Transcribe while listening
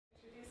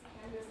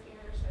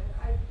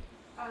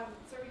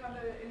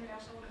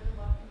National Women in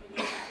Law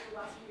Committee. For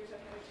the last few years, I've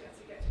had a chance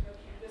to get to know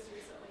Candace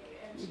recently,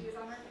 and she is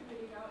on our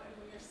committee now, and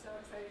we are so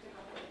excited to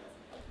have her with us.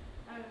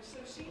 So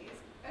she is,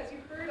 as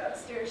you heard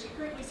upstairs, she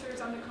currently serves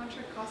on the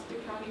Contra Costa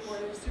County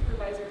Board of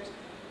Supervisors,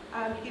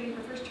 beginning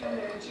her first term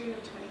there in June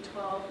of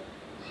 2012.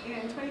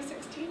 In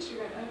 2016,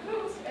 she ran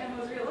unopposed and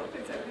was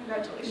reelected, so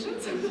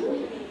congratulations.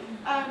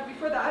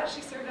 Before that, she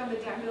served on the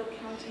Danville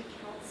County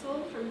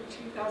Council from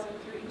 2003 to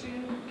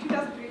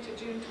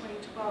June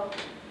 2012,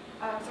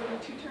 serving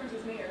 2 terms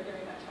as mayor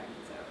during that time,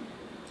 so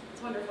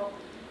it's wonderful.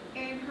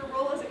 In her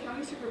role as a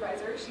county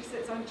supervisor, she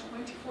sits on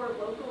 24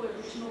 local and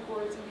regional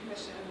boards and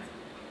commissions,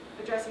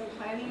 addressing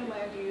planning and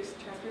land use,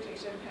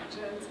 transportation,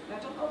 pensions,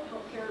 mental health,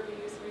 healthcare,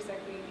 reuse,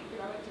 recycling,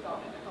 economic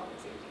development, and public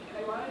safety. And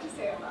I wanted to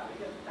say all that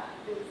because that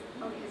is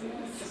amazing.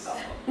 So.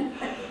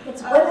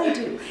 It's what I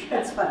do.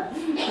 It's fun.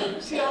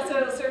 She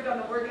also served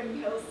on the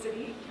Morgan Hills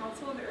City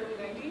Council in the early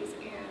 90s,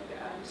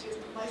 and she is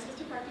licensed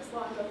to practice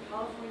law in both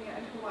California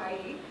and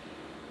Hawaii,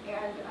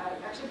 and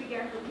actually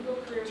began her legal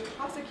career as a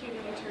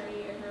prosecuting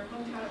attorney in her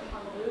hometown of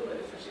Honolulu,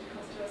 so she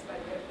comes to us by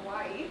way of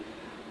Hawaii,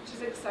 which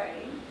is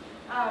exciting.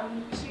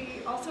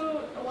 She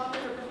also, along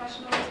with her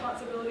professional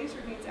responsibilities,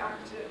 remains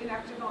an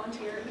active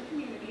volunteer in the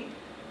community,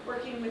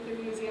 working with the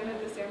Museum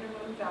of the San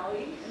Ramon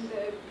Valley and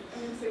the,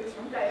 I'm going to say this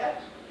wrong,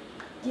 Guyette?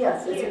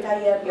 Yes, it's a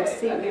Guyette with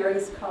St.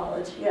 Mary's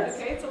College, yes.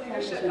 Okay, it's a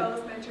leadership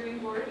fellows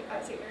mentoring board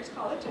at St. Mary's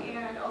College,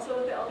 and also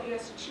with the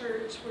LDS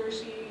Church, where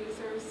she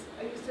serves.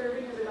 Are you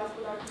serving as a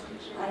gospel doctrine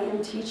teacher? I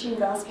am teaching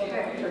gospel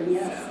doctrine,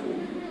 yes. So,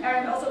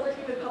 and also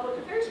working with public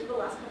affairs for the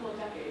last couple of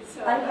decades.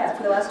 So I have.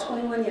 For the last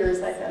 21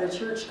 years, I've had a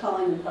church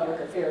calling in public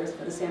affairs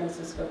for the San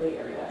Francisco Bay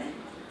Area.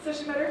 So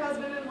she met her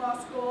husband in law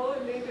school,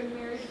 and they've been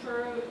married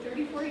for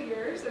 34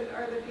 years and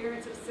are the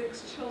parents of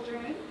 6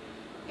 children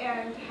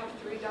and have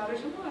 3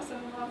 daughters-in-law, so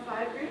we'll have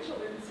 5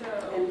 grandchildren. So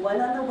and 1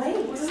 on the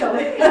way. So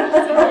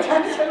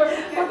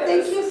well,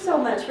 thank you so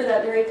much for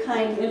that very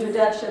kind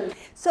introduction.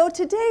 So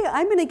today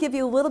I'm going to give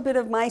you a little bit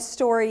of my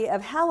story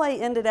of how I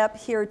ended up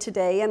here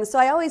today. And so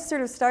I always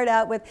sort of start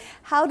out with,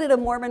 how did a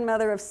Mormon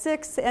mother of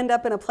 6 end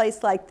up in a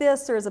place like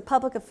this, or as a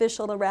public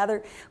official in a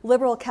rather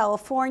liberal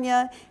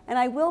California? And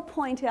I will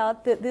point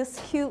out that this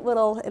cute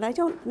little, and I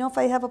don't know if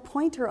I have a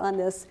pointer on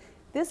this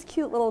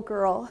cute little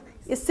girl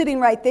is sitting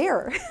right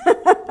there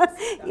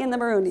in the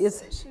maroon. It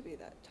should be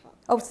that top.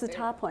 Oh, it's the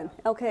top one.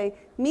 Okay.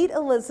 Meet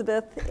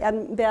Elizabeth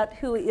and Bet,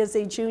 who is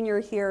a junior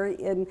here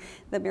in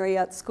the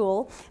Marriott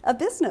School of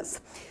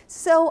Business.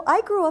 So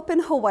I grew up in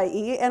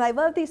Hawaii, and I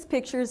love these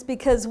pictures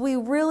because we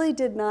really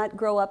did not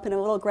grow up in a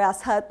little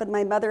grass hut, but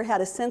my mother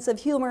had a sense of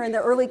humor in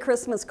the early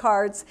Christmas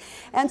cards.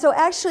 And so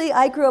actually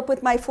I grew up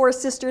with my 4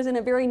 sisters in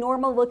a very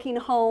normal looking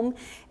home,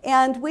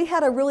 and we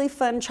had a really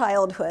fun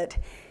childhood.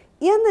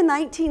 In the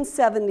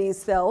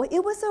 1970s, though,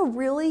 it was a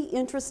really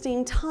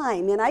interesting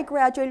time, and I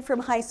graduated from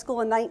high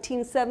school in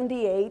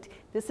 1978.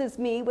 This is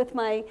me with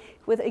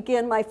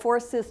again, my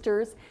 4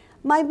 sisters.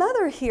 My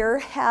mother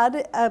here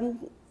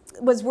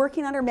was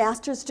working on her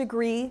master's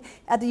degree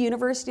at the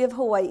University of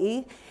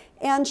Hawaii,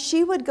 and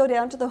she would go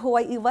down to the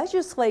Hawaii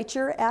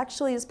legislature,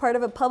 actually as part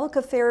of a public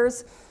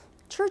affairs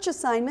church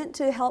assignment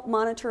to help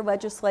monitor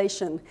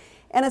legislation.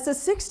 And as a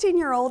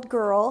 16-year-old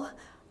girl,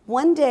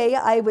 one day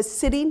I was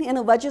sitting in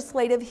a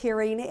legislative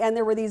hearing, and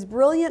there were these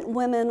brilliant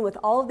women with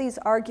all of these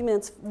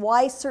arguments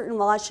why certain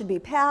laws should be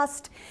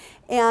passed,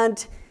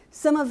 and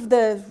some of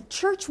the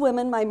church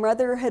women my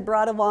mother had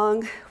brought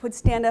along would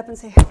stand up and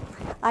say,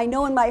 I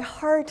know in my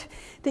heart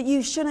that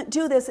you shouldn't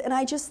do this. And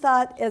I just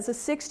thought, as a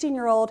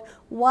 16-year-old,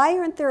 why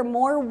aren't there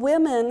more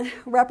women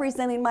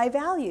representing my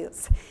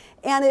values?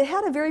 And it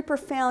had a very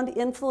profound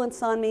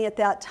influence on me at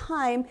that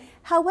time.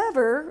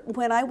 However,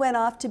 when I went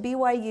off to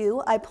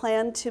BYU, I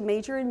planned to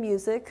major in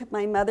music.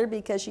 My mother,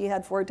 because she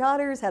had 4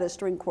 daughters, had a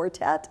string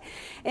quartet.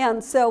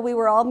 And so we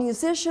were all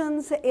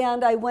musicians,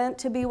 and I went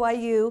to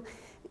BYU,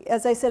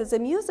 as I said, as a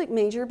music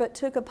major, but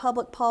took a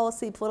public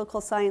policy political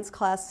science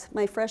class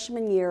my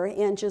freshman year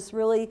and just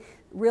really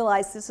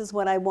realized this is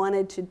what I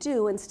wanted to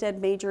do,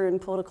 instead major in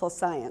political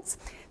science.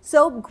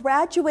 So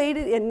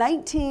graduated in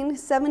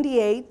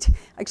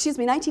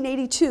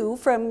 1982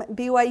 from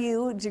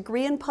BYU,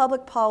 degree in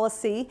public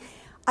policy.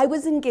 I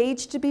was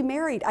engaged to be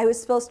married. I was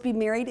supposed to be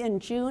married in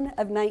June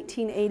of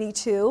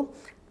 1982.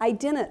 I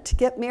didn't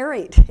get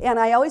married. And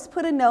I always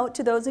put a note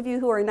to those of you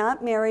who are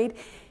not married,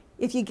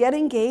 if you get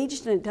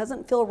engaged and it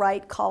doesn't feel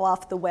right, call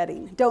off the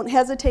wedding. Don't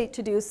hesitate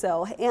to do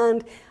so.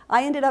 And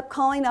I ended up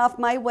calling off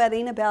my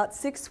wedding about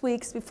 6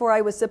 weeks before I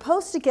was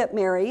supposed to get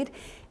married.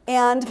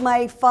 And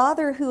my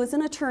father, who is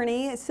an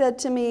attorney, said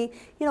to me,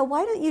 you know,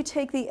 why don't you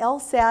take the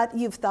LSAT?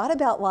 You've thought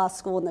about law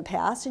school in the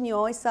past, and you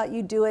always thought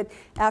you'd do it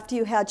after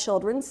you had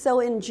children. So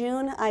in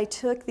June, I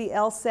took the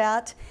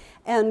LSAT.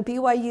 And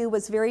BYU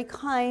was very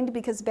kind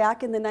because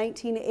back in the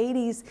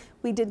 1980s,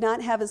 we did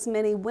not have as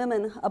many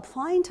women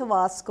applying to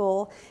law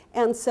school.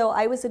 And so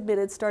I was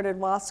admitted, started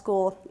law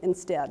school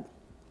instead.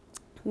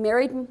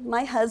 married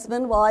my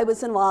husband while I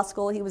was in law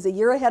school. He was a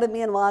year ahead of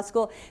me in law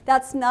school.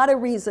 That's not a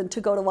reason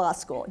to go to law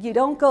school. You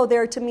don't go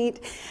there to meet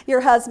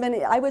your husband.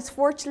 I was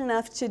fortunate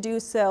enough to do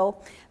so.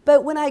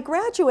 But when I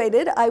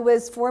graduated, I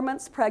was 4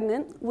 months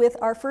pregnant with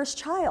our first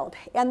child.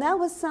 And that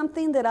was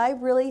something that I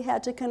really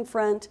had to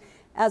confront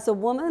as a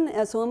woman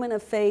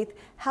of faith.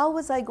 How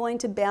was I going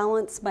to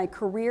balance my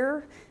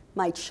career,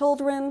 my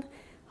children,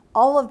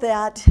 all of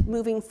that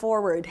moving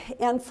forward?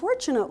 And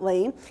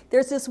fortunately,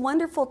 there's this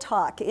wonderful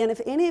talk, and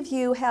if any of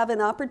you have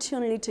an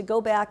opportunity to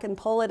go back and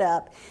pull it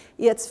up,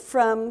 it's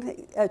from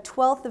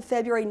 12th of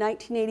February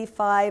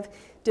 1985,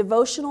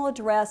 devotional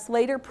address,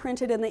 later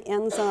printed in the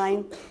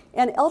Ensign.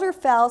 And Elder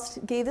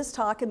Faust gave this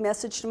talk, a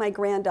message to my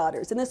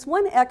granddaughters. And this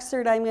one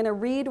excerpt I'm going to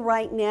read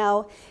right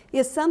now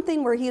is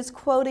something where he is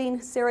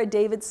quoting Sarah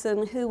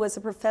Davidson, who was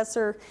a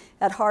professor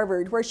at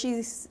Harvard, where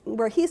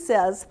he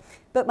says,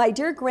 "But my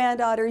dear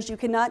granddaughters, you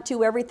cannot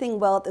do everything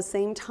well at the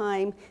same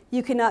time.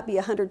 You cannot be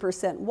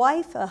 100%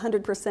 wife,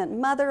 100%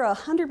 mother,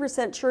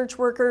 100% church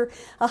worker,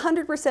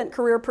 100%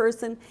 career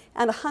person,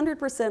 and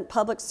 100%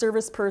 public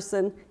service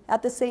person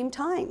at the same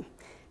time.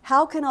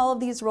 How can all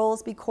of these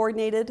roles be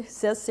coordinated?"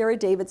 says Sarah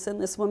Davidson,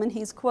 this woman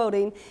he's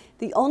quoting.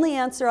 "The only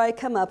answer I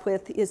come up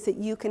with is that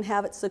you can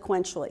have it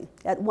sequentially.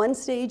 At one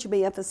stage, you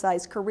may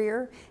emphasize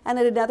career, and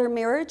at another,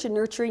 marriage and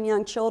nurturing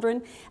young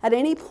children. At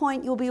any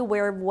point, you'll be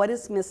aware of what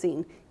is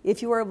missing.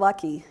 If you are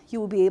lucky,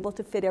 you will be able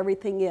to fit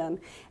everything in."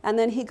 And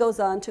then he goes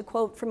on to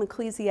quote from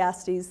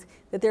Ecclesiastes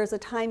that there's a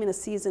time and a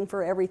season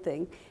for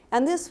everything.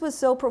 And this was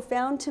so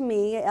profound to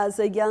me as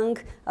a young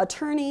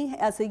attorney,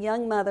 as a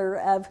young mother,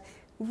 of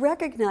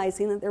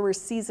recognizing that there were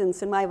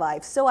seasons in my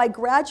life. So I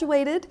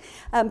graduated,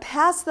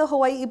 passed the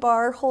Hawaii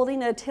bar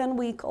holding a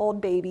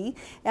 10-week-old baby,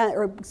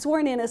 or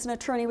sworn in as an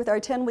attorney with our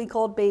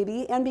 10-week-old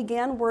baby, and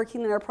began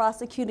working in our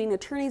prosecuting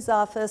attorney's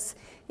office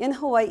in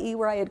Hawaii,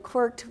 where I had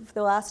clerked for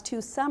the last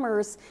 2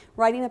 summers,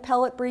 writing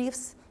appellate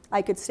briefs.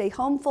 I could stay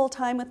home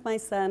full-time with my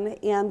son,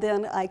 and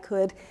then I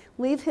could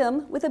leave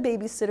him with a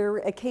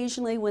babysitter.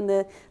 Occasionally, when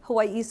the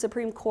Hawaii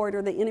Supreme Court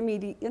or the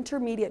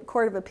Intermediate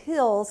Court of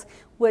Appeals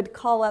would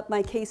call up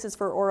my cases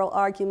for oral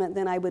argument,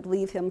 then I would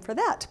leave him for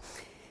that.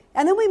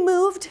 And then we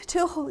moved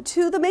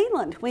to the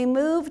mainland. We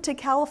moved to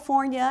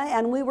California,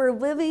 and we were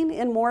living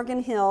in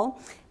Morgan Hill.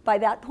 By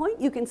that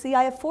point, you can see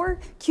I have 4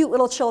 cute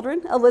little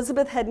children.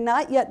 Elizabeth had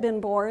not yet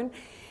been born.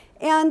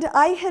 And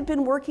I had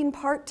been working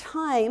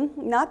part-time,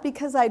 not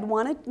because I'd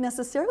wanted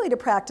necessarily to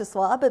practice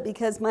law, but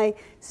because my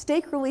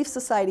Stake Relief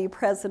Society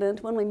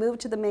president, when we moved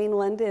to the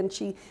mainland and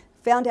she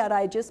found out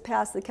I had just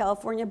passed the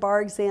California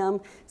bar exam,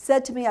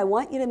 said to me, "I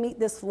want you to meet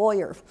this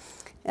lawyer."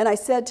 And I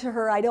said to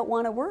her, "I don't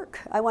want to work.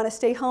 I want to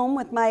stay home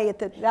with my, at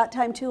that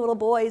time, 2 little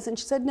boys." And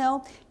she said,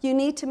 "No, you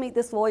need to meet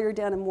this lawyer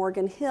down in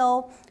Morgan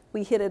Hill."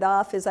 We hit it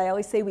off. As I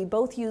always say, we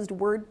both used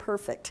Word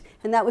Perfect,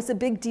 and that was a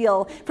big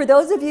deal. For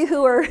those of you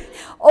who are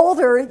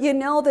older, you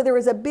know that there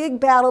was a big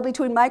battle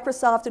between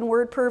Microsoft and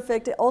Word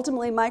Perfect.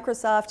 Ultimately,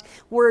 Microsoft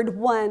Word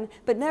won,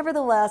 but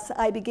nevertheless,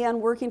 I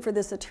began working for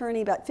this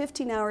attorney about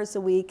 15 hours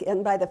a week,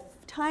 and by the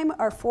time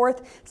our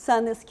 4th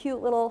son, this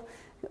cute little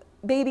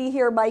baby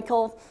here,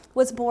 Michael,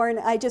 was born,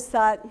 I just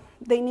thought,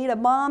 they need a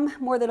mom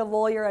more than a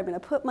lawyer. I'm going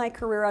to put my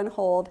career on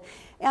hold.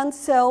 And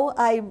so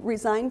I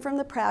resigned from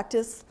the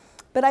practice.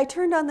 But I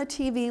turned on the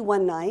TV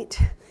one night,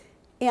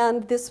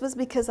 and this was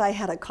because I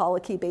had a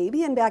colicky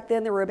baby, and back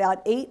then there were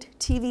about 8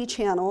 TV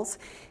channels,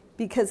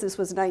 because this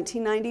was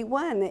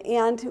 1991,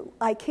 and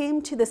I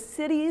came to the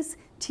city's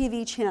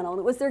TV channel.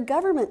 It was their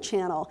government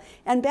channel,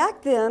 and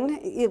back then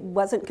it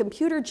wasn't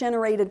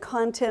computer-generated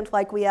content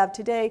like we have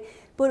today,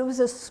 but it was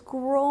a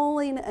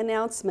scrolling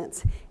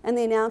announcements, and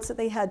they announced that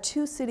they had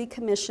 2 city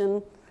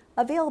commission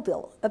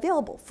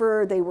available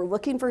for, they were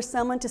looking for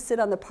someone to sit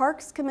on the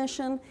Parks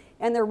Commission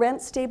and the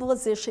Rent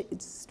Stabilization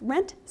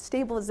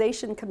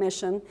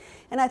Commission.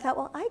 And I thought,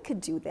 well, I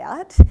could do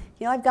that.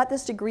 You know, I've got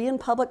this degree in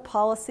public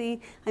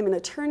policy. I'm an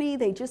attorney.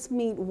 They just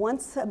meet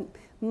once a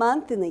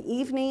month in the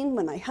evening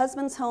when my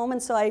husband's home.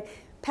 And so I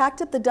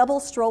packed up the double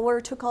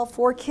stroller, took all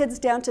 4 kids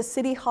down to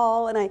City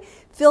Hall, and I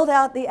filled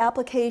out the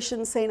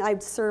application saying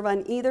I'd serve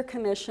on either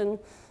commission,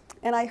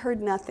 and I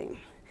heard nothing.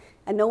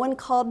 And no one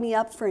called me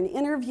up for an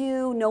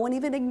interview. No one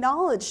even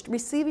acknowledged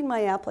receiving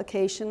my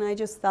application. I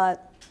just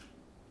thought,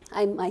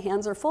 my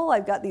hands are full.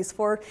 I've got these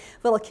 4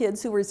 little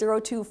kids who were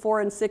 0, 2, 4,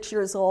 and 6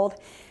 years old.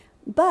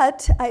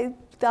 But I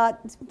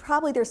thought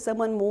probably there's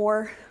someone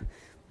more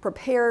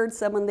prepared,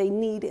 someone they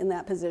need in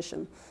that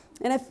position.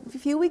 And a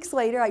few weeks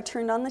later, I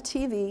turned on the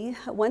TV.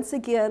 Once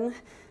again,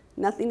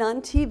 nothing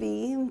on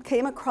TV.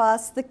 Came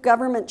across the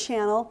government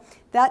channel.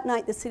 That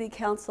night, the city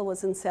council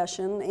was in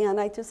session, and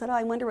I just thought, oh,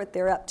 I wonder what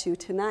they're up to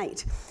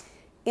tonight.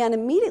 And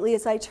immediately,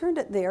 as I turned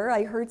it there,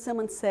 I heard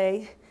someone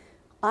say,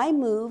 "I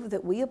move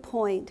that we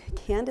appoint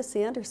Candace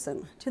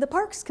Andersen to the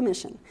Parks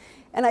Commission."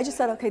 And I just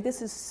thought, okay,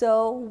 this is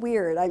so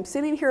weird. I'm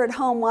sitting here at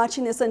home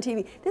watching this on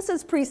TV. This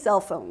is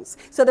pre-cell phones,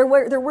 so there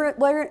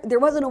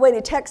wasn't a way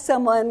to text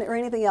someone or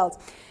anything else.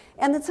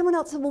 And then someone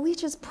else said, well, we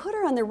just put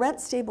her on the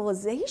Rent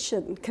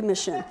Stabilization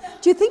Commission.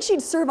 Do you think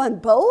she'd serve on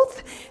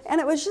both?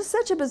 And it was just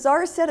such a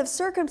bizarre set of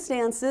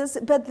circumstances.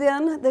 But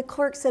then the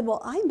clerk said,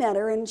 well, I met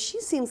her, and she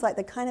seems like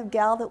the kind of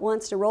gal that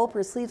wants to roll up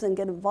her sleeves and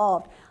get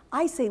involved.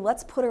 I say,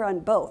 let's put her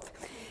on both.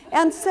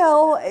 And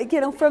so,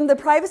 you know, from the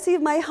privacy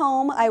of my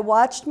home, I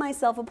watched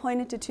myself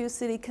appointed to 2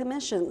 city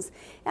commissions.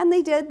 And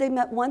they did. They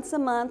met once a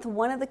month.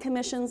 One of the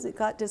commissions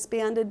got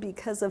disbanded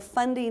because of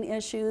funding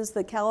issues.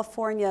 The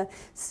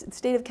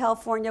state of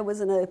California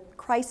was in a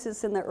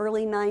crisis in the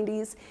early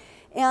 90s.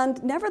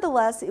 And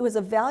nevertheless, it was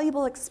a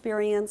valuable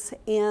experience,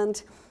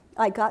 and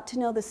I got to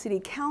know the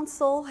city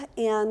council.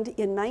 And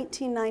in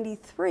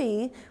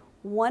 1993,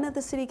 one of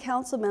the city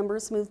council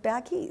members moved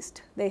back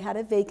east. They had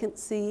a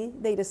vacancy.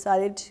 They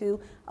decided to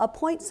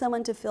appoint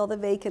someone to fill the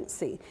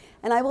vacancy.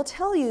 And I will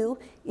tell you,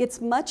 it's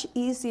much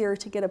easier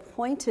to get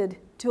appointed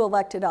to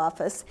elected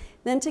office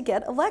than to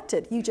get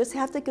elected. You just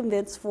have to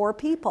convince 4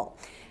 people.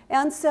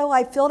 And so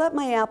I filled up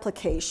my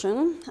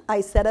application. I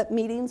set up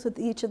meetings with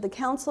each of the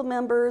council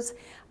members.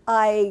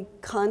 I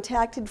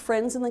contacted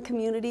friends in the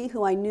community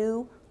who I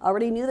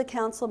already knew the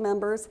council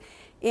members.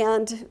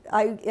 And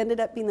I ended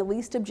up being the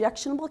least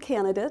objectionable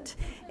candidate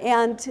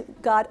and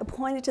got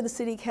appointed to the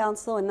city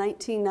council in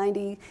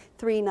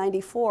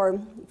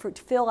 1993-94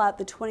 to fill out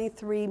the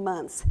 23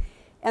 months.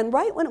 And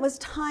right when it was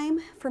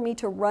time for me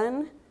to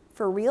run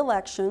for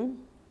re-election,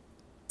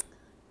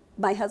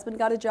 my husband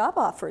got a job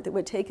offer that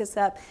would take us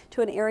up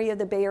to an area of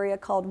the Bay Area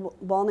called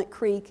Walnut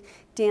Creek,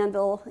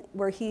 Danville,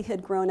 where he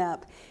had grown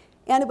up.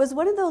 And it was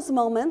one of those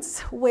moments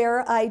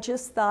where I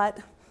just thought,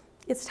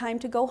 it's time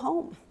to go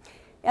home.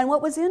 And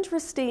what was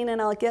interesting,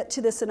 and I'll get to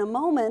this in a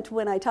moment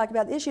when I talk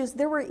about the issues,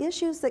 there were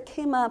issues that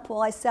came up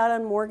while I sat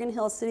on Morgan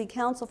Hill City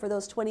Council for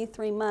those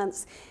 23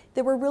 months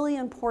that were really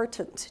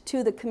important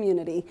to the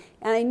community.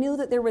 And I knew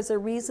that there was a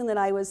reason that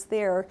I was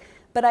there.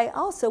 But I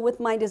also, with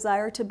my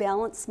desire to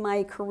balance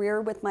my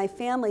career with my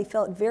family,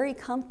 felt very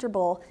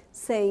comfortable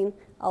saying,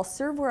 I'll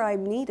serve where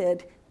I'm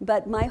needed,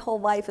 but my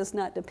whole life is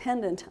not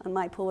dependent on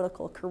my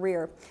political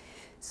career.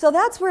 So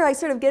that's where I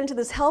sort of get into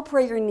this help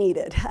where you're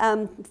needed.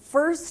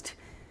 First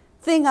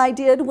thing I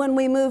did when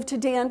we moved to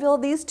Danville,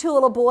 these 2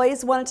 little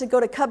boys wanted to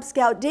go to Cub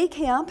Scout day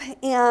camp,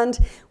 and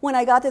when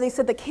I got there they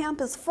said, the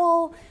camp is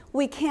full,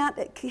 we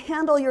can't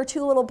handle your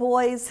 2 little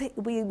boys.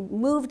 We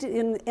moved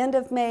in end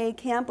of May,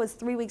 camp was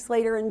 3 weeks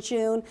later in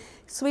June.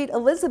 Sweet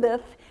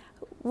Elizabeth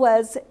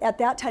was at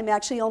that time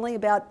actually only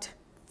about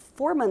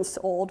 4 months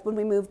old when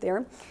we moved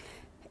there.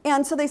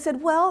 And so they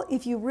said, well,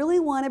 if you really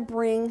want to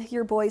bring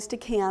your boys to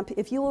camp,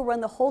 if you will run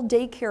the whole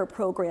daycare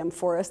program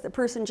for us, the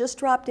person just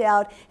dropped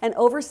out, and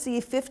oversee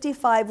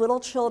 55 little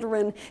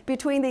children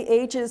between the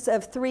ages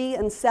of 3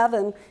 and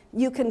 7,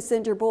 you can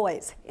send your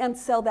boys. And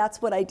so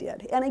that's what I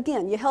did. And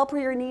again, you help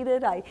where you're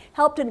needed. I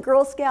helped in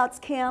Girl Scouts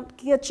camp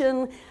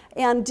kitchen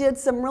and did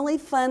some really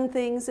fun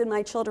things in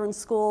my children's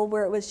school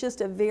where it was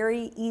just a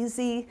very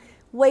easy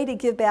way to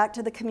give back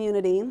to the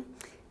community.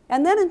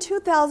 And then in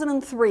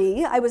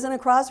 2003, I was in a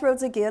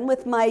crossroads again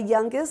with my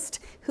youngest,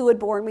 who had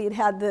born. We had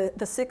had the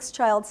 6th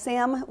child,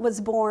 Sam,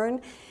 was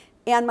born.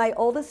 And my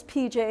oldest,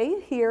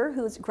 PJ, here,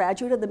 who's a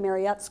graduate of the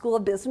Marriott School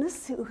of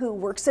Business, who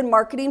works in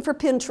marketing for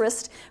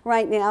Pinterest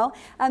right now,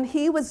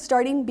 he was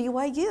starting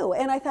BYU.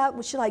 And I thought,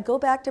 well, should I go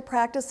back to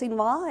practicing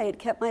law? I had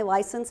kept my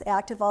license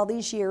active all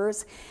these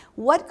years.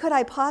 What could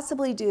I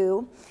possibly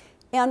do?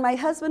 And my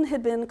husband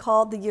had been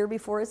called the year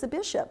before as a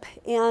bishop.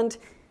 And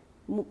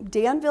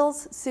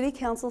Danville's city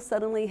council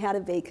suddenly had a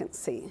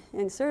vacancy,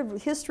 and sort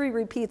of history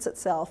repeats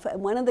itself.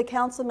 And one of the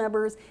council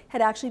members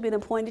had actually been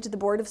appointed to the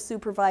Board of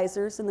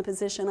Supervisors in the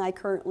position I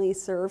currently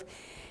serve,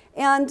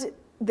 and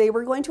they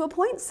were going to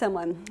appoint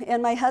someone.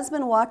 And my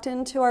husband walked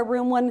into our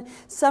room one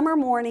summer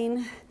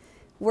morning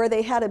where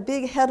they had a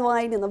big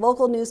headline in the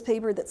local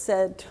newspaper that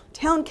said,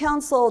 Town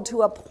Council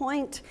to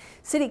appoint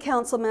city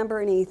council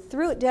member, and he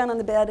threw it down on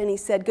the bed and he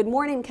said, good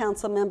morning,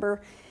 council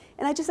member.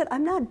 And I just said,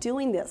 I'm not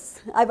doing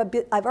this.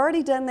 I've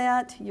already done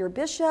that. You're a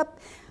bishop.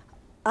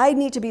 I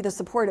need to be the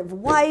supportive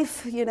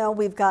wife. You know,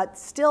 we've got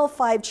still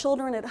 5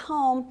 children at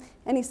home.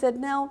 And he said,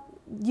 no,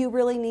 you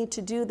really need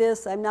to do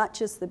this. I'm not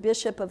just the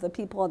bishop of the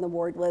people on the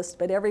ward list,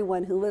 but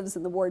everyone who lives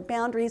in the ward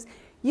boundaries.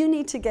 You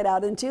need to get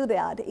out and do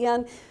that.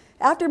 And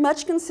after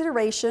much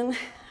consideration,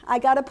 I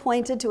got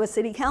appointed to a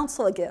city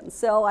council again.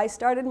 So I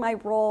started my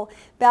role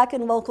back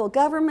in local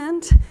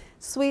government.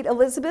 Sweet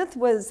Elizabeth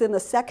was in the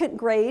 2nd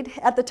grade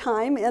at the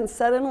time and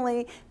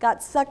suddenly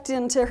got sucked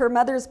into her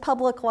mother's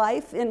public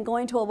life and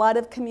going to a lot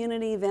of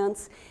community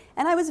events.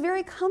 And I was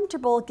very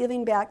comfortable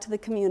giving back to the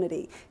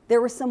community.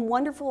 There were some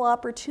wonderful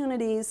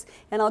opportunities,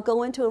 and I'll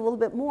go into a little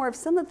bit more of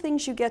some of the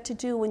things you get to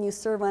do when you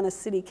serve on a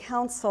city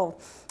council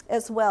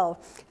as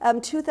well.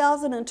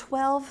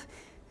 2012,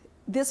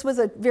 this was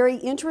a very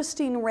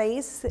interesting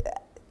race.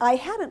 I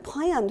hadn't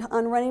planned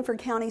on running for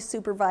county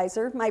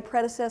supervisor. My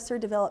predecessor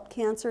developed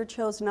cancer,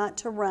 chose not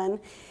to run.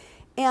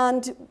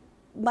 And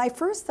my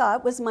first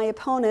thought was my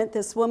opponent,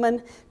 this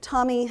woman,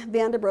 Tommy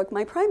Vanderbroek,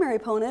 my primary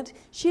opponent.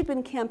 She had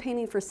been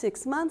campaigning for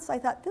 6 months. I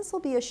thought this will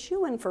be a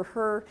shoo-in for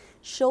her.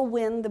 She'll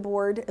win the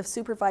Board of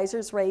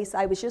Supervisors race.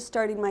 I was just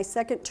starting my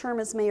second term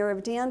as mayor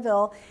of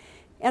Danville.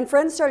 And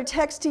friends started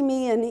texting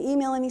me and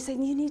emailing me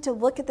saying, you need to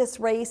look at this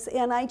race.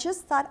 And I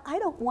just thought, I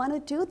don't want to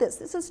do this.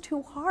 This is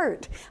too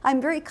hard. I'm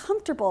very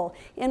comfortable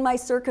in my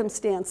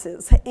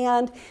circumstances.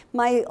 And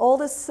my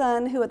oldest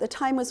son, who at the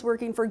time was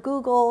working for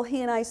Google,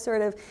 he and I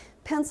sort of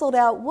penciled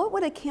out what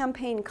would a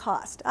campaign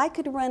cost. I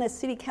could run a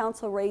city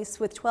council race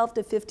with $12,000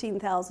 to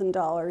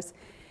 $15,000.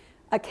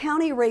 A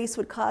county race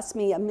would cost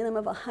me a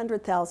minimum of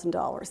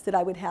 $100,000 that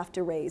I would have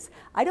to raise.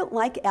 I don't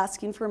like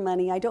asking for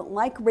money. I don't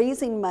like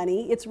raising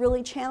money. It's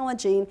really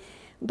challenging,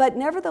 but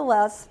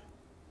nevertheless,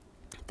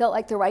 felt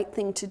like the right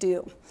thing to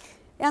do.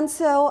 And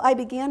so I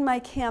began my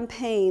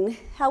campaign.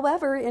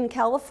 However, in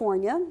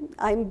California,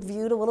 I'm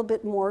viewed a little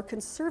bit more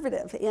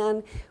conservative.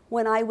 And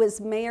when I was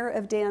mayor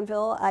of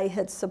Danville, I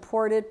had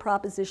supported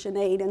Proposition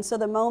 8. And so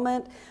the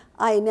moment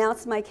I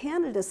announced my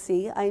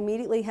candidacy, I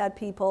immediately had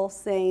people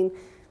saying,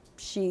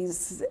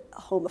 she's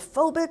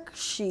homophobic,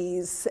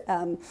 she's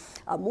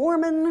a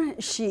Mormon,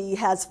 she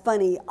has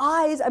funny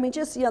eyes. I mean,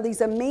 just, you know,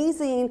 these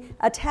amazing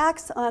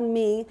attacks on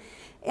me.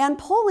 And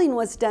polling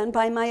was done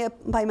by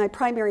my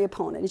primary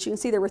opponent. As you can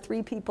see, there were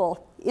 3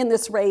 people in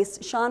this race.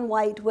 Sean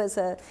White was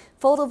a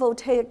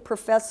photovoltaic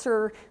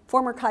professor,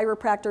 former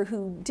chiropractor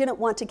who didn't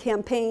want to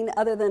campaign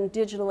other than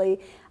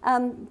digitally.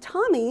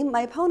 Tommy,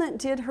 my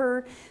opponent,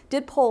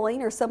 did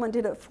polling, or someone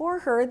did it for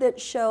her, that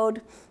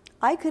showed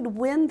I could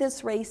win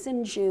this race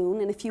in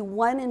June, and if you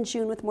won in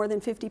June with more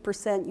than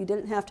 50%, you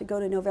didn't have to go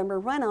to November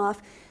runoff,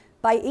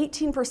 by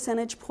 18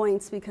 percentage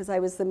points, because I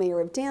was the mayor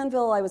of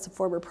Danville, I was a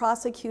former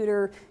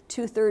prosecutor,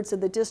 2/3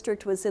 of the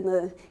district was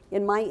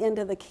in my end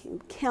of the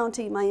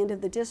county, my end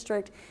of the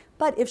district.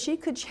 But if she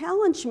could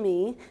challenge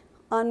me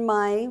on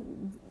my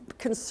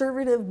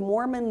conservative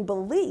Mormon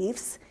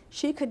beliefs,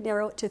 she could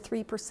narrow it to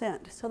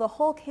 3%. So the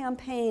whole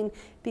campaign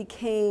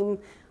became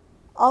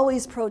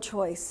always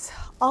pro-choice,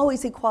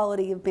 always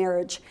equality of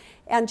marriage,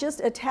 and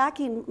just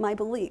attacking my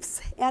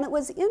beliefs. And it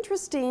was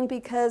interesting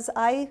because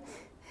I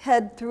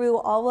had, through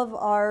all of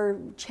our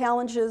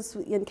challenges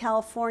in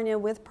California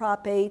with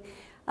Prop 8,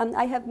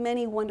 I have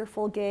many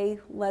wonderful gay,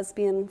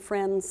 lesbian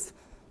friends,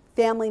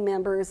 family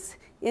members,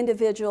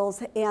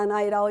 individuals, and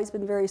I had always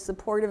been very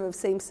supportive of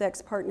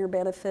same-sex partner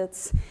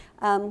benefits.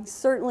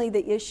 Certainly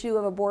the issue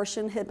of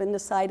abortion had been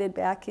decided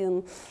back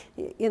in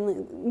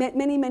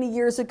many, many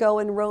years ago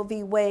in Roe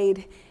v.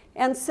 Wade.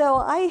 And so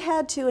I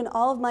had to, in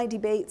all of my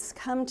debates,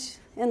 come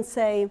and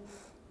say,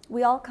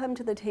 we all come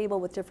to the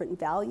table with different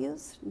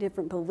values,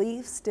 different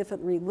beliefs,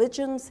 different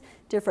religions,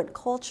 different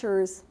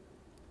cultures.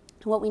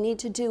 What we need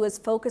to do is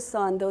focus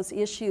on those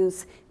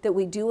issues that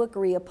we do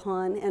agree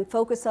upon and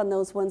focus on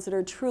those ones that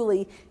are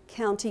truly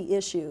county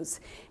issues.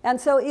 And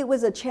so it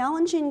was a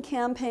challenging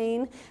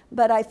campaign,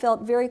 but I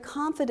felt very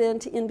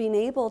confident in being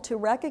able to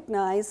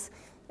recognize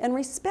and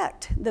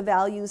respect the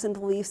values and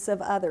beliefs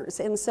of others.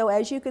 And so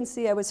as you can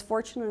see, I was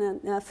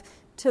fortunate enough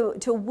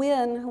to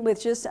win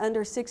with just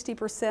under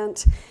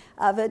 60%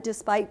 of it,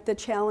 despite the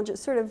challenges,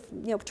 sort of,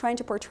 you know, trying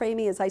to portray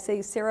me as, I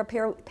say, Sarah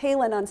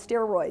Palin on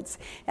steroids.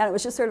 And it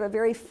was just sort of a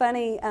very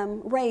funny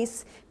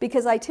race,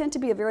 because I tend to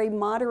be a very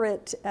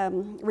moderate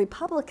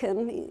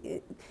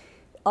Republican,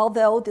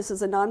 although this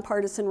is a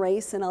nonpartisan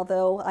race, and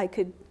although I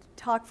could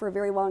talk for a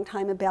very long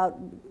time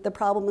about the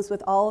problems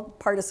with all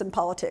partisan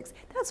politics.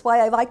 That's why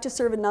I like to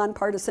serve in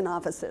nonpartisan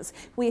offices.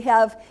 We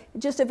have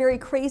just a very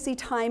crazy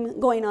time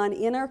going on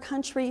in our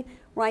country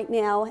right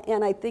now,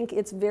 and I think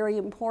it's very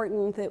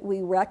important that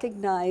we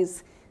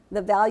recognize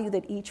the value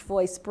that each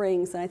voice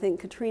brings. And I think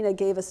Katrina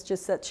gave us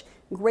just such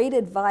great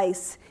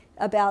advice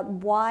about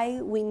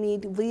why we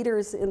need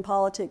leaders in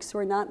politics who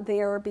are not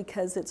there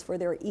because it's for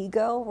their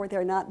ego, or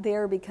they're not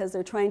there because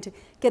they're trying to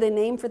get a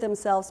name for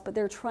themselves, but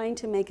they're trying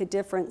to make a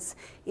difference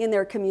in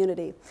their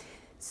community.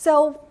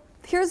 So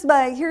we're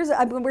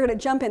going to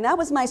jump in. That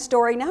was my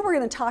story. Now we're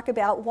going to talk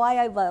about why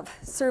I love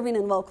serving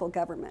in local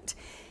government.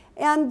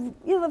 And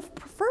you know, the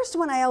first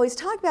one I always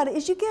talk about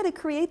is you get to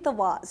create the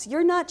laws.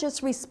 You're not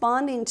just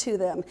responding to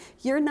them.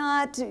 You're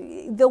not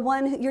the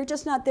one, you're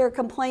just not there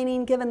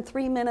complaining, given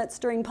 3 minutes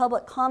during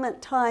public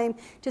comment time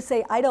to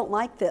say, I don't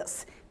like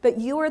this. But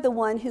you are the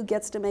one who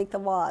gets to make the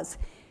laws.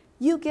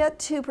 You get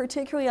to,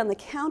 particularly on the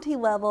county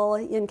level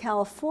in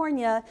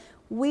California,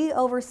 we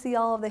oversee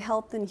all of the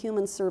health and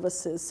human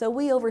services. So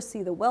we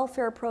oversee the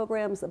welfare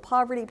programs, the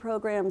poverty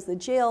programs, the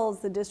jails,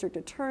 the district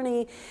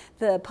attorney,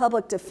 the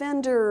public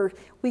defender.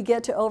 We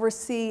get to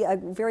oversee a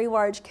very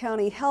large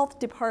county health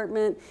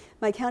department.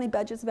 My county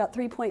budget is about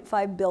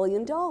 $3.5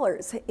 billion,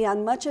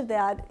 and much of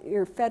that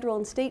are federal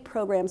and state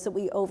programs that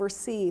we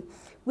oversee.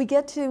 We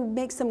get to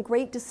make some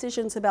great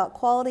decisions about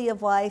quality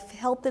of life,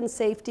 health and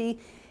safety,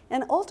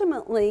 and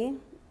ultimately,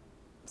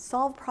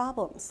 solve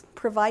problems,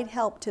 provide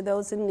help to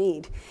those in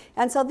need.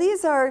 And so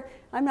these are,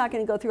 I'm not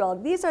going to go through all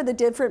of these, are the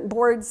different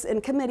boards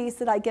and committees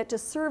that I get to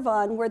serve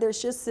on, where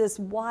there's just this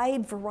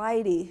wide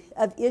variety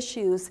of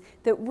issues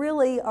that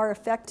really are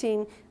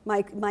affecting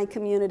my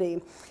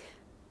community.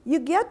 You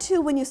get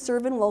to, when you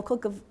serve in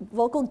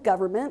local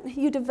government,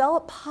 you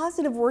develop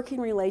positive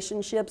working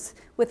relationships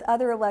with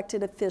other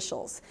elected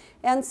officials.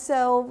 And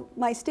so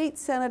my state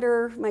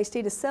senator, my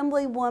state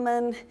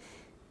assemblywoman,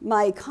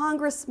 my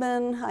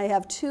congressman, I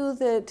have two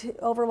that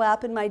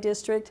overlap in my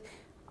district,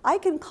 I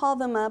can call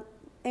them up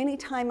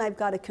anytime I've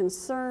got a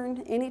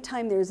concern,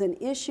 anytime there's an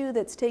issue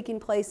that's taking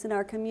place in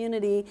our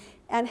community,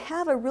 and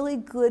have a really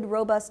good,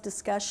 robust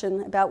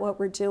discussion about what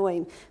we're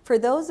doing. For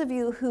those of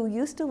you who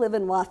used to live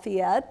in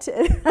Lafayette,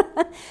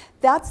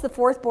 that's the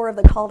fourth bore of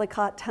the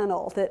Caldecott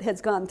Tunnel that has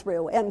gone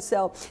through. And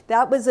so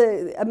that was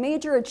a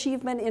major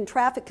achievement in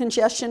traffic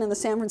congestion in the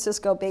San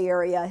Francisco Bay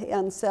Area.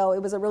 And so it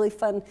was a really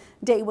fun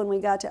day when we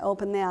got to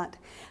open that.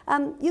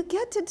 You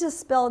get to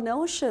dispel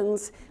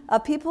notions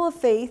of people of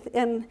faith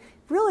and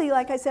really,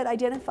 like I said,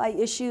 identify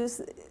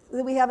issues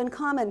that we have in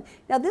common.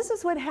 Now, this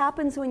is what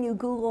happens when you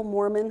Google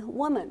Mormon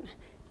woman.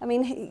 I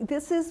mean,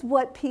 this is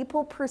what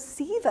people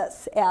perceive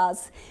us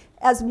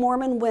as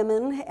Mormon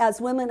women,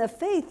 as women of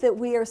faith, that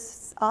we are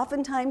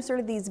oftentimes sort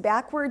of these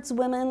backwards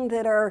women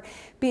that are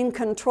being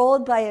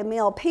controlled by a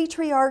male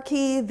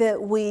patriarchy,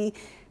 that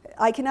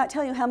I cannot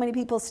tell you how many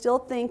people still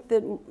think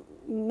that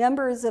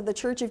members of the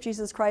Church of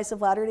Jesus Christ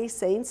of Latter-day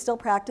Saints still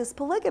practice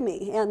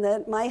polygamy, and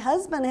that my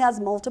husband has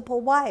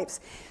multiple wives.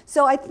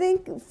 So I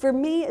think for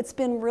me it's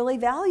been really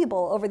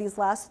valuable over these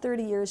last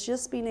 30 years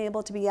just being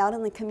able to be out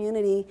in the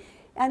community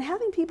and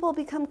having people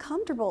become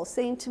comfortable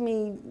saying to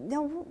me,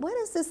 now, what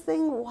is this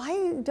thing?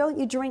 Why don't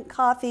you drink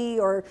coffee?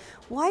 Or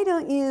why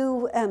don't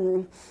you,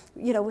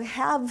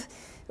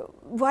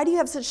 why do you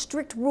have such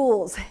strict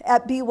rules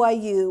at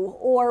BYU?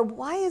 Or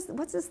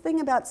what's this thing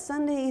about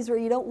Sundays where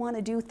you don't want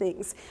to do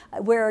things,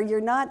 where you're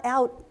not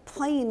out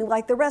playing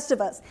like the rest of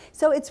us?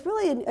 So it's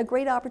really a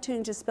great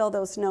opportunity to dispel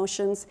those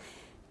notions.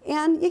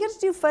 And you get to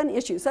do fun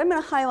issues. So I'm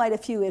going to highlight a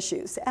few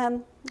issues.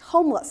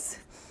 Homeless.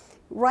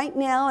 Right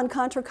now in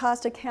Contra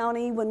Costa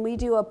County, when we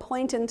do a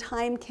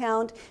point-in-time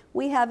count,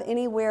 we have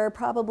anywhere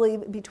probably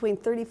between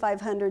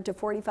 3,500 to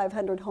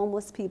 4,500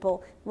 homeless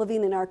people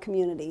living in our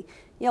community.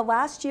 You know,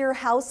 last year,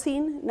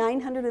 housing,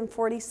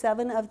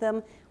 947 of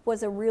them,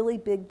 was a really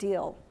big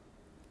deal.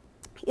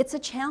 It's a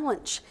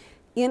challenge.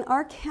 In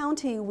our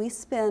county, we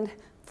spend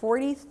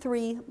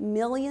 $43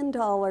 million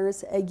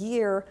a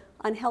year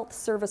on health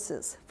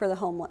services for the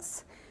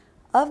homeless.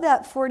 Of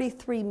that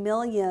 $43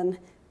 million,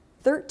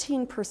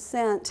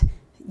 13%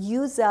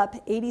 use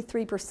up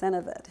 83%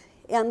 of it.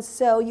 And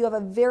so you have a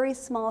very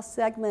small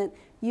segment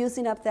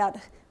using up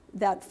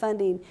that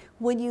funding.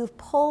 When you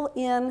pull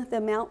in the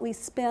amount we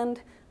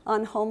spend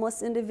on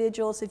homeless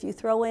individuals, if you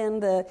throw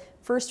in the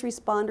first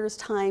responders'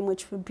 time,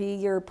 which would be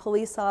your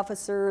police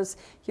officers,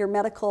 your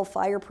medical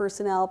fire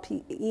personnel,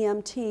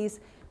 EMTs,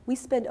 we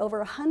spend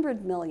over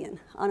 $100 million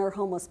on our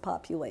homeless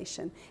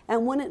population.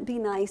 And wouldn't it be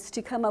nice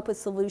to come up with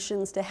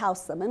solutions to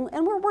house them?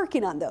 And we're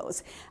working on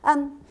those.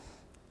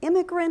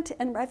 Immigrant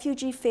and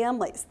refugee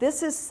families.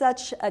 This is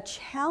such a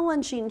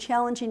challenging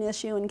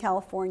issue in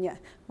California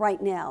right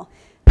now.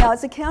 Now,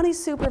 as a county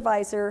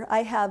supervisor,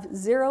 I have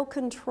zero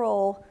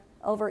control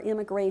over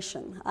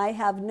immigration. I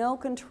have no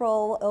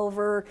control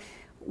over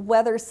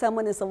whether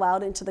someone is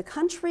allowed into the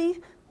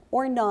country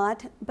or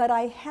not, but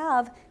I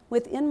have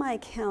within my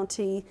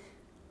county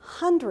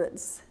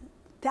hundreds,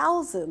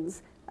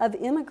 thousands of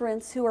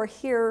immigrants who are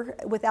here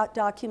without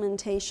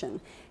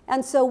documentation.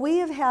 And so we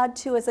have had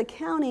to, as a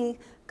county,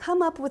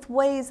 come up with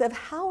ways of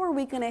how are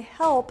we going to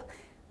help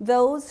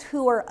those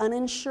who are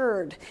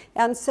uninsured.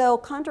 And so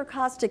Contra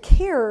Costa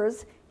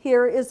Cares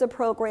here is a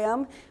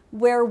program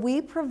where we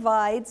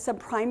provide some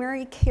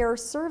primary care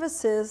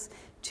services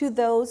to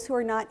those who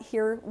are not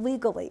here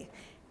legally.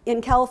 In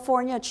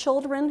California,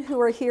 children who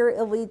are here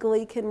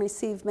illegally can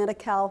receive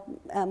Medi-Cal,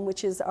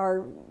 which is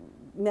our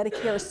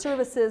Medicare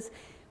services.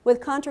 With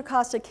Contra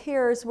Costa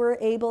Cares, we're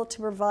able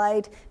to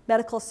provide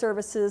medical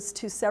services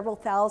to several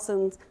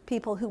thousand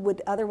people who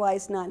would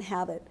otherwise not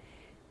have it.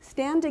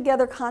 Stand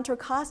Together Contra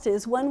Costa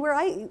is one where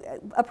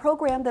a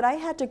program that I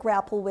had to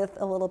grapple with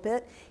a little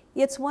bit.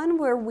 It's one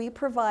where we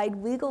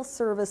provide legal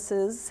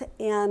services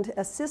and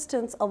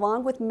assistance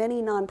along with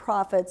many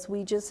nonprofits.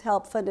 We just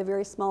help fund a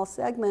very small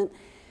segment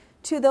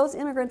to those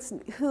immigrants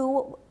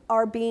who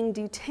are being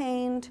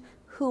detained,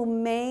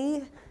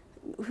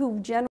 who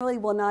generally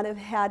will not have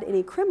had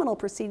any criminal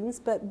proceedings,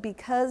 but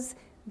because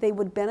they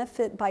would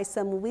benefit by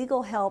some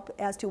legal help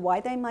as to why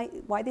they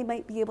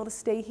might be able to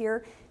stay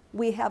here,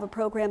 we have a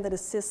program that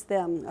assists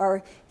them.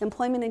 Our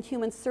Employment and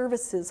Human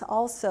Services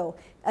also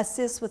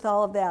assists with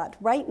all of that.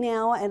 Right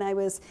now, and I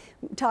was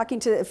talking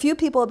to a few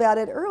people about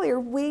it earlier,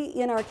 we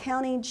in our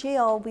county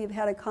jail, we've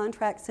had a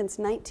contract since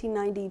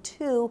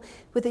 1992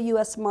 with the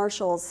U.S.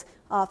 Marshal's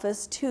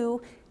Office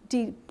to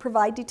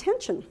provide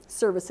detention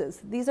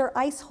services. These are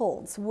ICE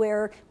holds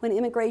where when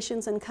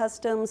Immigrations and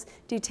Customs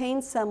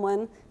detain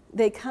someone,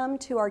 They come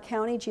to our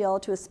county jail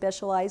to a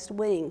specialized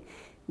wing.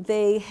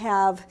 They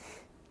have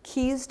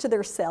keys to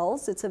their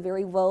cells. It's a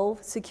very low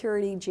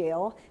security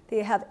jail.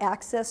 They have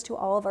access to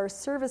all of our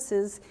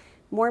services.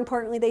 More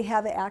importantly, they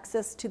have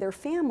access to their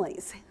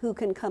families who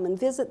can come and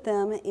visit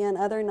them and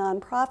other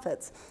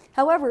nonprofits.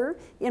 However,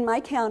 in my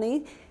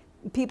county,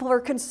 people are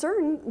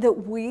concerned that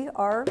we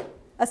are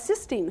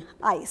assisting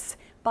ICE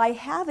by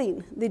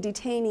having the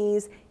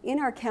detainees in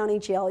our county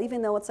jail,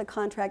 even though it's a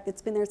contract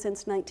that's been there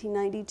since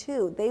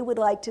 1992. They would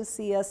like to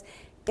see us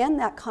end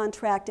that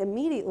contract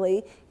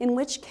immediately, in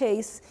which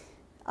case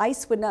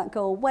ICE would not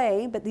go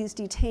away, but these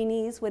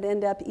detainees would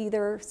end up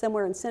either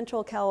somewhere in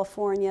Central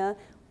California,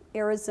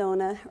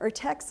 Arizona, or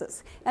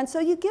Texas. And so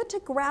you get to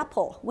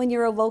grapple when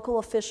you're a local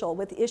official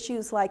with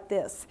issues like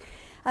this.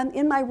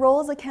 In my role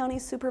as a county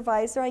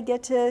supervisor, I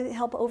get to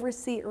help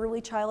oversee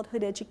early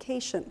childhood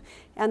education.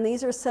 And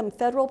these are some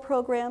federal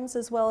programs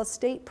as well as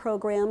state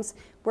programs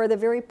where the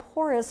very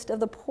poorest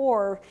of the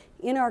poor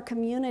in our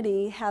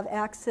community have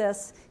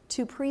access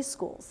to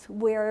preschools,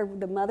 where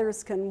the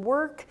mothers can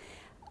work,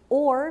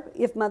 or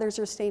if mothers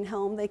are staying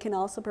home, they can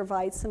also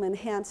provide some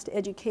enhanced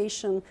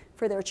education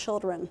for their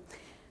children.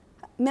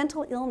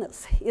 Mental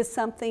illness is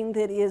something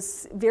that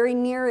is very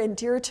near and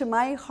dear to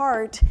my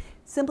heart,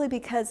 simply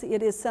because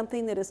it is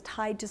something that is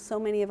tied to so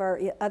many of our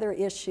other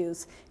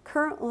issues.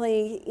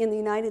 Currently, in the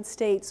United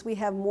States, we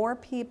have more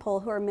people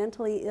who are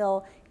mentally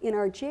ill in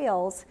our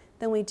jails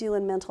than we do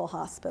in mental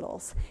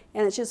hospitals.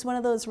 And it's just one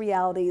of those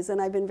realities,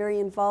 and I've been very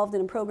involved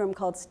in a program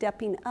called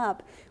Stepping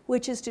Up,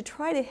 which is to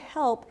try to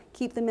help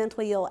keep the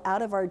mentally ill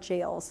out of our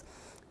jails.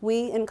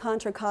 We in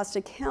Contra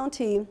Costa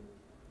County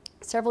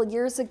several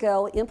years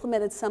ago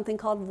implemented something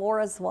called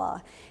Laura's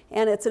Law,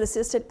 and it's an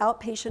assisted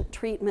outpatient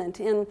treatment.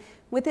 And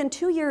within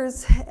 2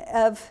 years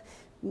of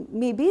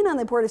me being on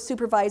the Board of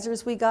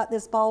Supervisors, we got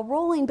this ball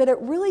rolling, but it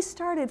really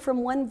started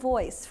from one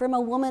voice, from a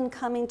woman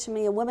coming to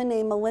me, a woman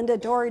named Melinda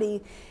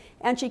Doherty,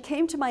 and she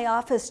came to my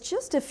office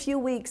just a few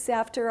weeks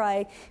after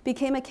I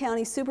became a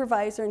county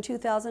supervisor in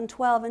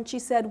 2012, and she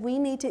said, "We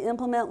need to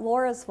implement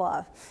Laura's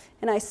Law."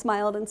 And I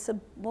smiled and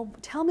said, "Well,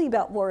 tell me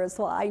about Laura's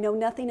Law. I know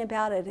nothing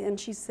about it." And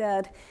she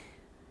said,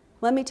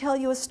 "Let me tell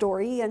you a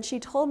story." And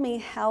she told me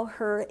how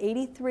her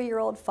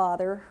 83-year-old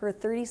father, her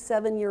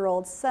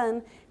 37-year-old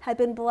son, had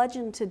been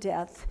bludgeoned to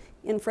death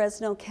in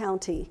Fresno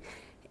County,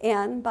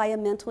 and by a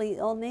mentally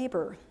ill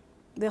neighbor.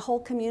 The whole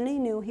community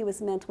knew he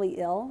was mentally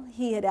ill.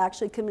 He had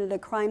actually committed a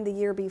crime the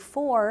year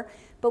before,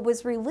 but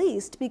was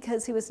released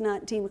because he was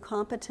not deemed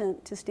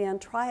competent to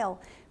stand trial.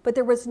 But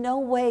there was no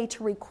way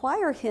to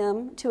require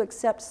him to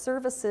accept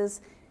services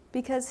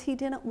because he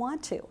didn't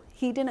want to.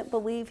 He didn't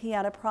believe he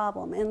had a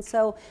problem. And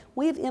so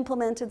we've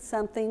implemented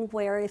something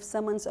where if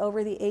someone's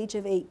over the age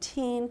of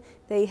 18,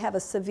 they have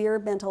a severe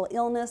mental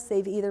illness,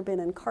 they've either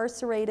been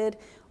incarcerated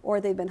or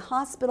they've been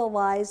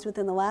hospitalized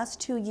within the last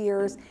 2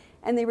 years,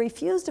 and they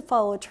refuse to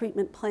follow a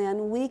treatment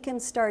plan, we can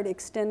start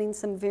extending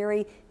some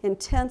very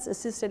intense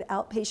assisted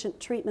outpatient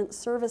treatment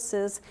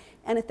services.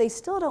 And if they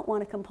still don't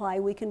want to comply,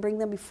 we can bring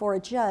them before a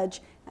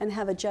judge and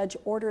have a judge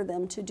order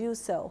them to do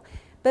so.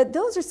 But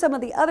those are some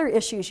of the other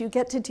issues you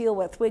get to deal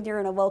with when you're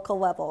in a local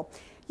level.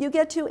 You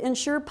get to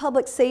ensure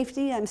public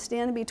safety. I'm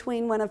standing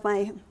between one of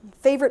my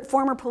favorite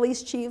former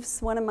police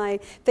chiefs, one of my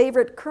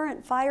favorite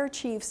current fire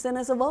chiefs, and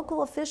as a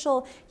local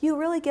official, you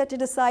really get to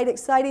decide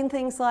exciting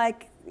things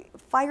like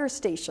fire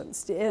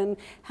stations and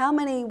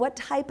what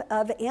type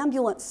of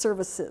ambulance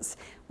services.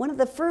 One of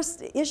the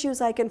first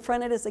issues I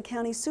confronted as a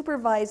county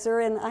supervisor,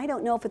 and I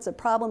don't know if it's a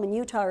problem in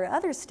Utah or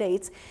other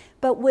states,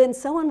 but when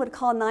someone would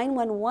call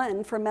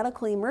 911 for a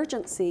medical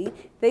emergency,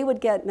 they would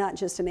get not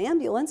just an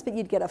ambulance, but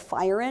you'd get a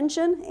fire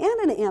engine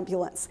and an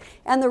ambulance.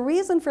 And the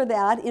reason for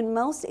that in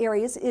most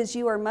areas is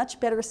you are much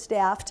better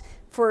staffed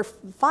for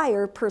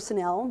fire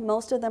personnel.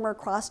 Most of them are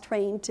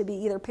cross-trained to be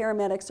either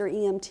paramedics or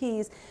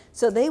EMTs,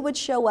 so they would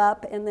show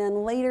up, and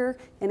then later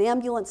an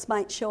ambulance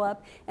might show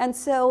up. And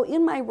so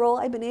in my role,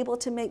 I've been able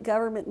to make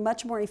government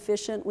much more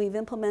efficient. We've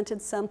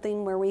implemented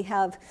something where we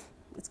have,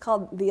 it's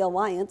called the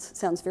Alliance. It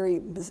sounds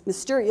very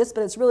mysterious,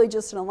 but it's really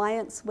just an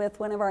alliance with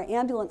one of our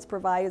ambulance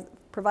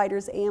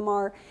providers,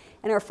 AMR,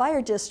 and our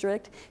fire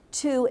district,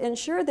 to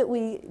ensure that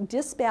we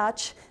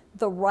dispatch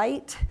the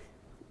right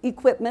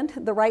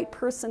equipment, the right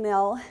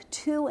personnel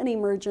to an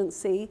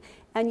emergency,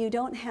 and you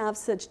don't have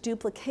such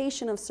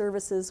duplication of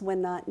services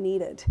when not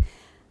needed.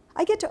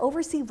 I get to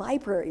oversee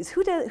libraries.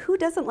 Who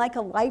doesn't like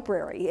a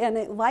library?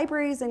 And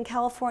libraries in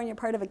California are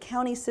part of a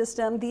county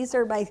system. These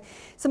are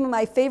some of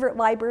my favorite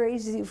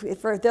libraries.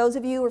 For those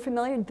of you who are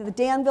familiar, the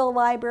Danville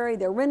Library,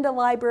 the Orinda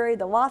Library,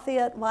 the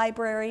Lafayette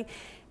Library.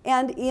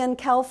 And in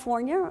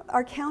California,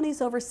 our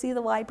counties oversee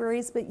the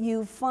libraries, but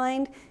you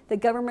find the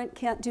government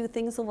can't do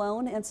things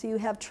alone, and so you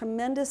have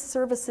tremendous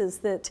services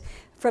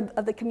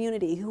of the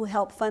community who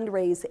help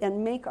fundraise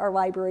and make our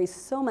libraries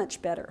so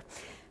much better.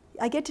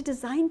 I get to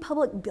design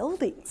public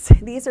buildings.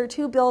 These are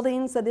 2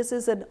 buildings. This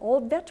is an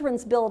old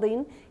veterans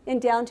building in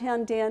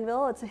downtown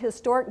Danville. It's a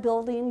historic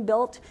building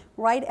built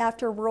right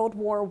after World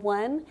War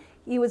I.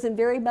 It was in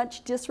very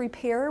much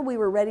disrepair. We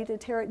were ready to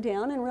tear it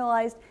down and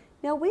realized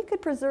Now we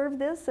could preserve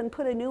this and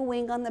put a new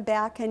wing on the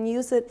back and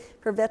use it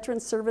for veteran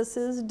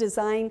services,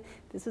 design.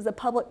 This is a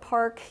public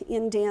park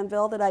in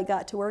Danville that I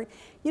got to work.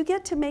 You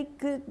get to make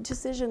good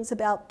decisions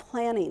about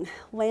planning,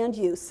 land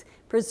use,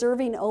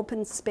 preserving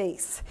open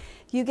space.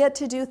 You get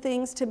to do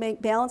things to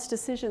make balanced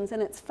decisions.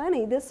 And it's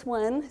funny, this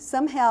one,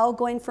 somehow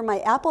going from my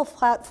Apple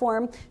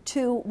platform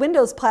to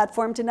Windows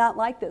platform, did not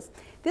like this.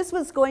 This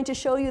was going to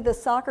show you the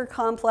soccer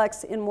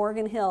complex in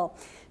Morgan Hill.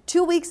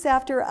 2 weeks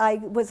after I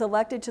was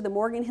elected to the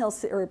Morgan Hill,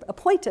 or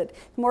appointed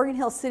Morgan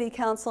Hill City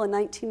Council in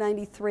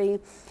 1993,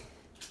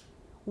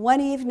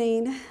 one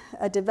evening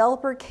a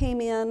developer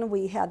came in.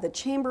 We had the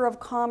Chamber of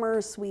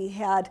Commerce, we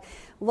had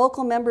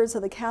local members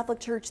of the Catholic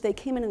Church. They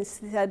came in and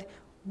said,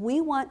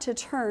 we want to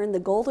turn the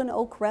Golden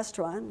Oak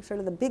restaurant, sort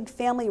of the big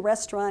family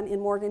restaurant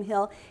in Morgan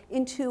Hill,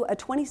 into a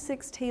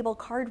 26-table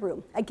card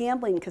room, a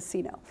gambling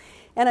casino.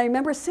 And I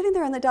remember sitting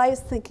there on the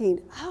dais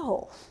thinking,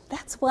 oh,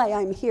 that's why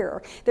I'm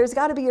here. There's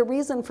got to be a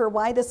reason for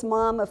why this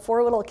mom of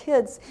 4 little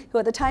kids, who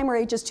at the time were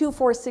ages 2,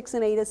 4, 6,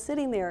 and 8, is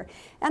sitting there.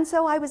 And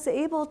so I was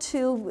able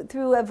to,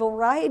 through a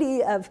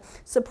variety of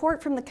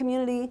support from the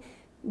community,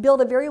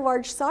 build a very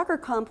large soccer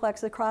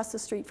complex across the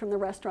street from the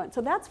restaurant. So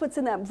that's what's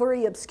in that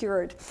very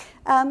obscured.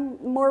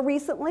 More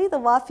recently, the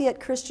Lafayette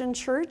Christian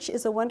Church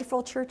is a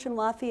wonderful church in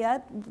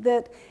Lafayette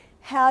that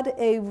had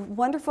a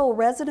wonderful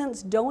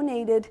residence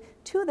donated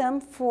to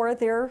them for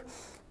their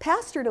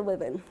pastor to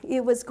live in.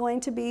 It was going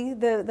to be,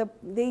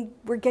 they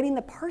were getting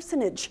the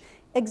parsonage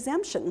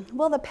exemption.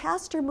 Well, the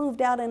pastor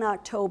moved out in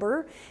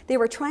October. They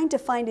were trying to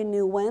find a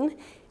new one.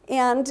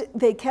 And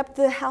they kept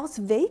the house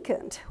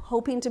vacant,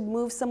 hoping to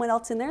move someone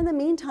else in there. In the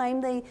meantime,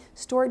 they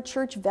stored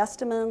church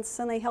vestments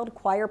and they held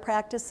choir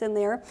practice in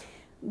there.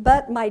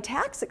 But my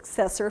tax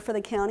assessor for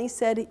the county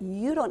said,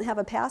 you don't have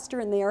a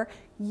pastor in there.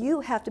 You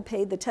have to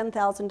pay the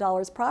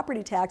 $10,000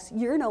 property tax.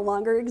 You're no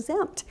longer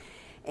exempt.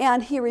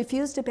 And he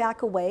refused to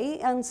back away,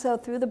 and so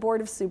through the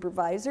Board of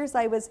Supervisors,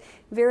 I was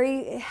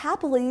very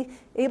happily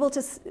able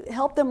to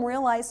help them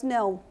realize,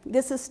 no,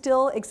 this is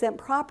still exempt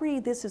property,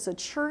 this is a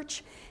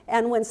church.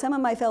 And when some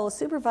of my fellow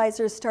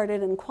supervisors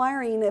started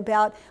inquiring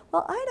about,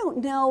 well, I don't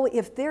know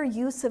if their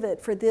use of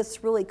it for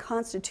this really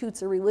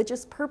constitutes a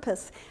religious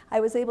purpose,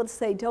 I was able to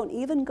say, don't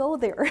even go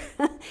there.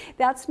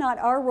 That's not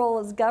our role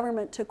as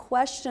government to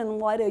question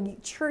what a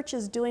church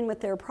is doing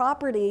with their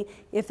property.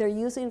 If they're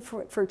using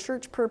for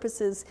church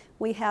purposes,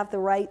 we have the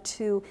right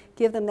to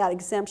give them that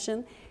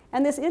exemption.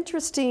 And this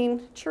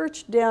interesting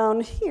church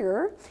down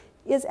here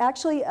is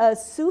actually a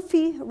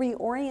Sufi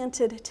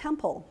reoriented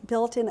temple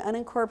built in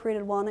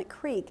unincorporated Walnut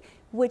Creek,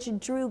 which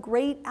drew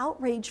great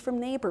outrage from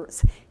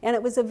neighbors. And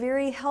it was a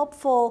very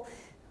helpful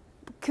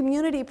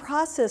community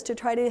process to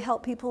try to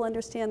help people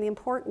understand the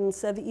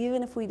importance of,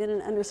 even if we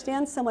didn't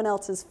understand someone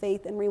else's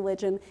faith and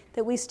religion,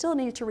 that we still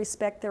need to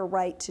respect their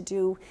right to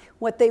do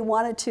what they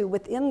wanted to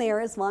within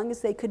there, as long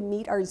as they could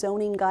meet our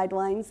zoning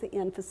guidelines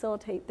and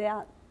facilitate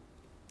that.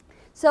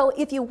 So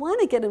if you want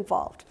to get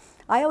involved,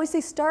 I always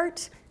say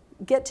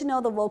get to know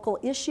the local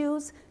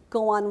issues,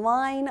 go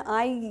online.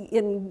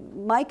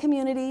 In my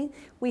community,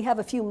 we have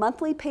a few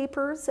monthly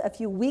papers, a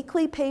few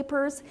weekly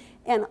papers,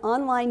 and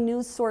online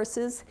news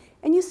sources,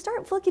 and you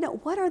start looking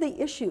at what are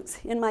the issues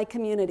in my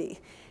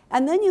community.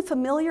 And then you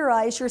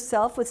familiarize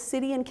yourself with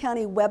city and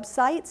county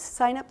websites,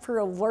 sign up for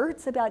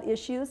alerts about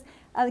issues.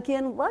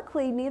 Again,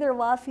 luckily, neither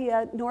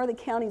Lafayette nor the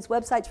county's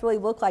websites really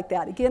look like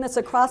that. Again, it's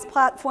a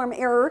cross-platform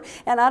error,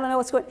 and I don't know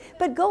what's going on.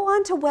 But go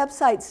on to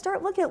websites,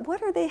 start looking at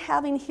what are they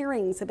having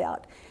hearings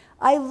about.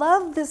 I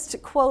love this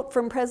quote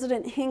from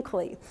President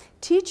Hinckley.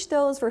 Teach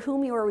those for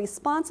whom you are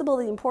responsible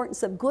the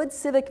importance of good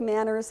civic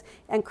manners.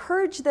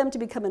 Encourage them to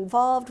become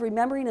involved,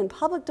 remembering in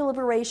public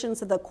deliberations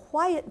that the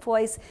quiet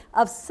voice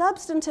of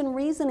substance and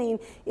reasoning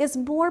is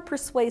more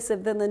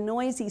persuasive than the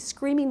noisy,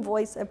 screaming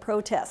voice of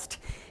protest.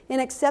 In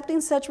accepting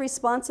such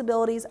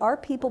responsibilities, our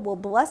people will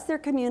bless their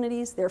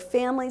communities, their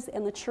families,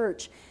 and the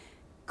church.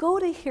 Go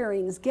to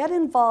hearings, get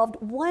involved.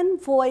 One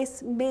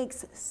voice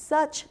makes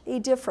such a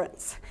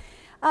difference.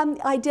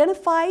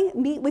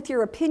 Meet with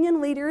your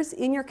opinion leaders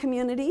in your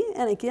community.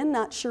 And again,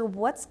 not sure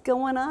what's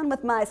going on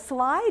with my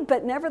slide,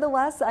 but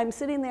nevertheless, I'm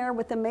sitting there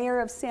with the mayor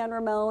of San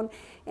Ramon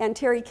and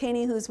Terry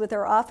Caney, who's with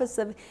our Office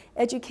of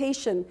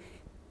Education.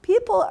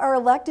 People are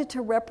elected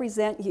to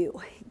represent you.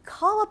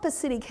 Call up a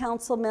city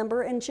council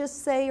member and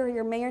just say, or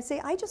your mayor, say,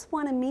 I just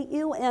want to meet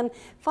you and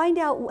find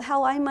out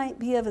how I might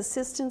be of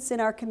assistance in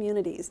our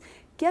communities.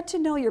 Get to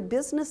know your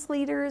business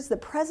leaders, the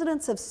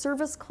presidents of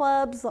service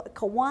clubs,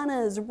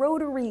 Kiwanis,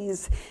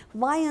 Rotaries,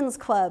 Lions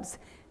clubs.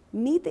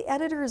 Meet the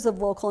editors of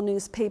local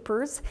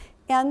newspapers,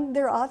 and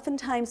they're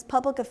oftentimes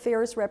public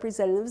affairs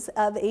representatives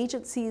of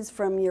agencies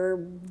from your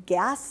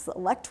gas,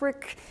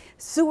 electric,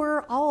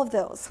 sewer, all of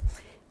those.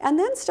 And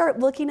then start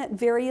looking at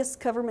various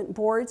government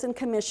boards and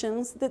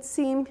commissions that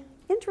seem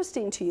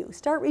interesting to you.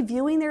 Start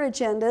reviewing their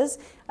agendas.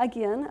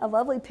 Again, a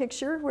lovely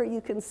picture where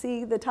you can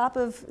see the top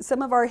of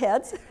some of our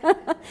heads.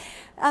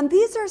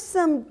 These are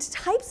some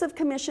types of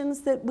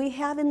commissions that we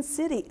have in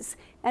cities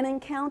and in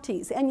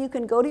counties. And you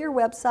can go to your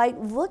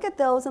website, look at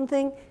those and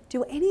think,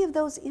 do any of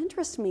those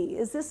interest me?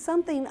 Is this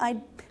something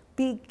I'd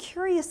be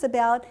curious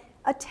about?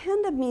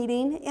 Attend a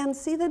meeting and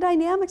see the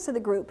dynamics of the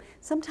group.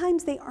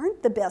 Sometimes they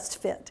aren't the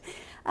best fit.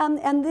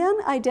 And then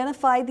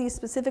identify these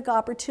specific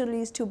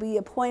opportunities to be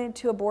appointed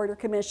to a board or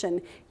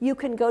commission. You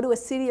can go to a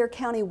city or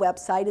county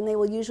website and they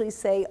will usually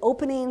say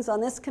openings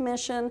on this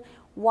commission.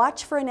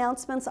 Watch for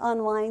announcements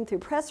online through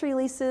press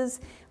releases.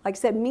 Like I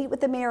said, meet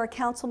with the mayor or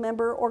council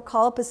member or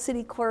call up a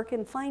city clerk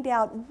and find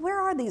out where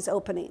are these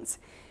openings.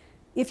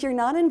 If you're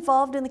not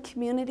involved in the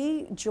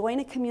community, join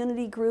a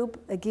community group.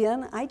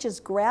 Again, I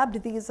just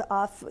grabbed these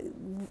off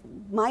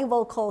my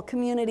local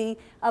community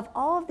of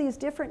all of these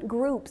different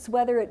groups,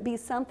 whether it be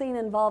something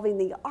involving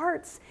the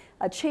arts,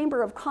 a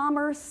chamber of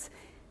commerce,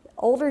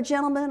 older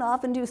gentlemen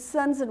often do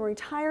sons in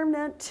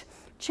retirement,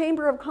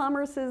 Chamber of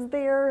Commerce is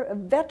there, a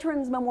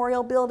Veterans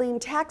Memorial Building,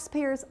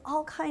 taxpayers,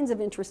 all kinds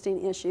of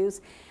interesting issues.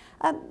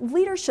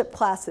 Leadership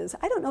classes.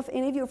 I don't know if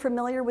any of you are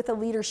familiar with a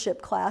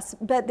leadership class,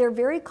 but they're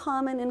very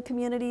common in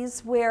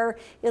communities where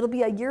it'll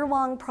be a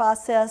year-long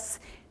process.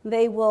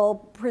 They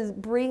will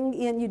bring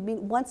in, you'd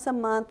meet once a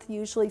month,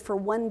 usually for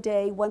one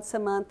day, once a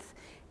month,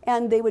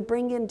 and they would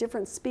bring in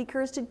different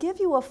speakers to give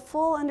you a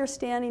full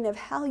understanding of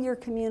how your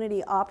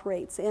community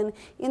operates. And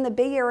in the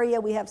Bay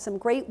Area, we have some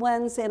great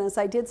ones, and as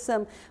I did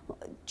some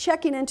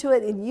checking into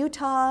it in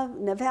Utah,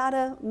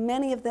 Nevada,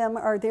 many of them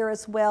are there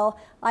as well.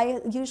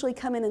 I usually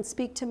come in and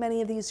speak to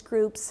many of these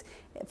groups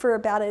for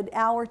about an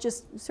hour,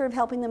 just sort of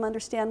helping them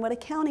understand what a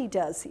county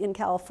does in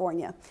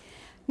California.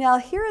 Now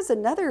here is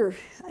another,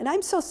 and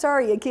I'm so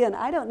sorry again,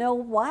 I don't know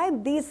why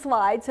these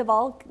slides have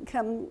all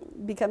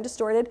become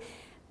distorted.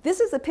 This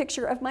is a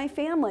picture of my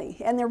family,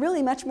 and they're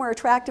really much more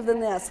attractive than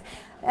this.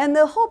 And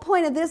the whole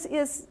point of this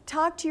is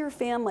talk to your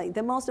family.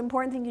 The most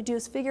important thing you do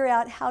is figure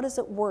out how does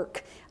it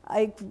work.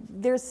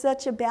 There's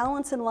such a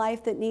balance in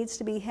life that needs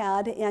to be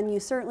had, and you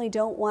certainly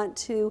don't want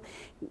to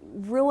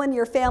ruin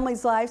your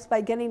family's lives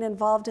by getting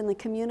involved in the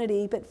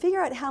community, but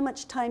figure out how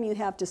much time you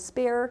have to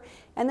spare.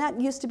 And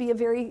that used to be a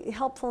very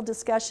helpful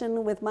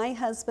discussion with my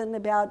husband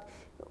about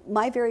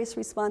my various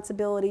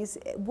responsibilities.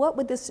 What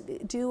would this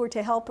do or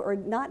to help or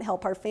not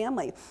help our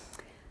family?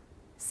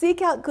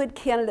 Seek out good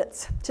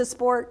candidates to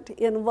support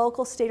in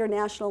local, state, or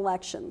national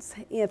elections.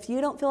 If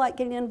you don't feel like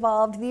getting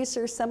involved, these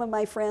are some of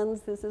my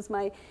friends. This is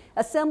my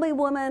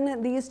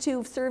assemblywoman. These two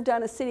have served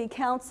on a city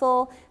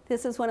council.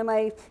 This is one of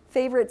my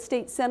favorite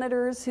state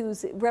senators who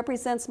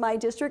represents my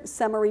district.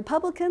 Some are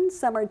Republicans,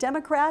 some are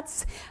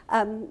Democrats.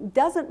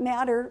 Doesn't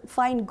matter.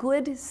 Find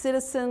good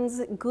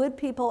citizens, good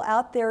people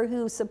out there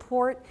who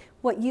support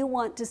what you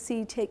want to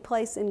see take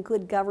place in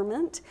good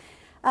government.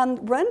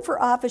 Run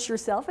for office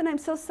yourself, and I'm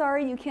so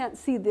sorry you can't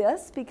see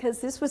this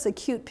because this was a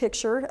cute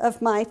picture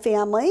of my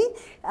family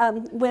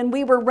when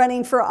we were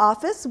running for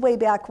office way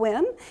back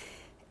when.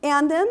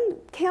 And then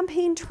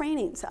campaign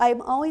trainings.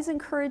 I'm always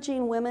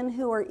encouraging women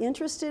who are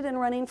interested in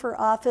running for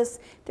office.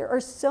 There are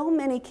so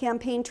many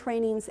campaign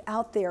trainings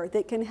out there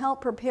that can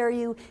help prepare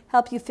you,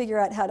 help you figure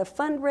out how to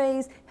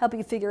fundraise, help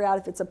you figure out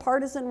if it's a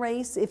partisan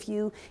race, if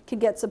you can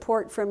get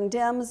support from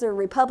Dems or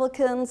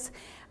Republicans.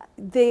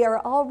 They are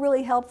all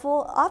really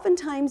helpful.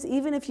 Oftentimes,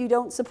 even if you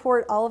don't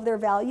support all of their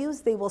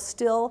values, they will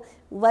still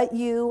let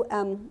you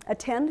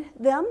attend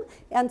them.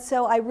 And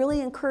so I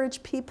really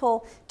encourage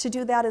people to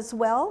do that as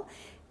well.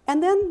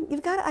 And then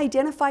you've got to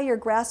identify your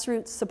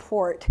grassroots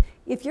support.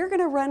 If you're going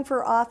to run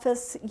for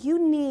office, you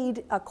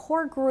need a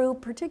core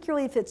group,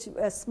 particularly if it's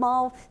a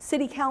small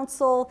city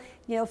council.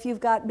 You know, if you've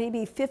got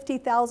maybe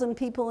 50,000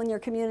 people in your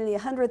community,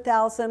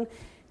 100,000,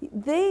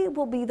 they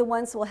will be the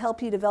ones that will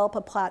help you develop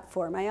a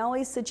platform. I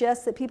always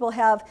suggest that people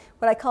have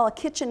what I call a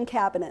kitchen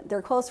cabinet.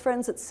 They're close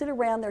friends that sit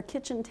around their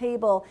kitchen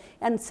table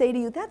and say to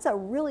you, that's a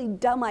really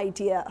dumb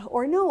idea,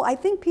 or no, I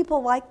think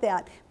people like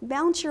that.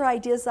 Bounce your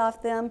ideas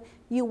off them.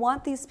 You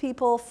want these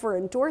people for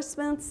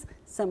endorsements.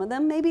 Some of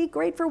them may be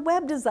great for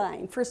web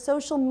design, for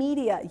social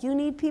media. You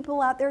need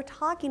people out there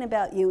talking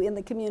about you in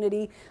the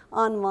community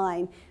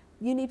online.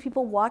 You need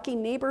people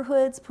walking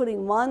neighborhoods,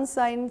 putting lawn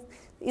signs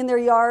in their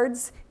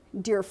yards,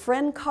 dear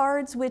friend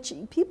cards, which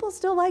people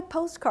still like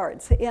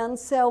postcards. And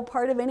so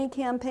part of any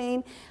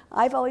campaign,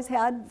 I've always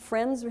had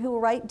friends who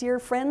write dear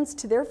friends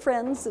to their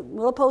friends,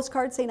 little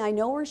postcards saying, I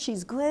know her,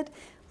 she's good.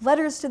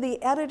 Letters to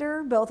the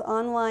editor, both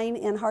online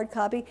and hard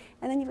copy.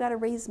 And then you've got to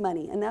raise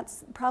money. And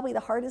that's probably the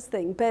hardest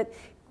thing. But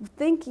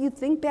you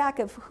think back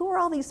of who are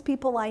all these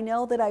people I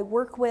know that I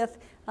work with.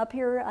 Up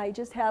here, I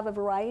just have a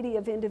variety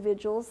of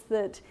individuals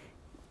that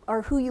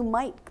are who you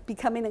might be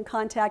coming in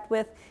contact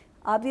with.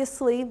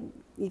 Obviously,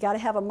 you got to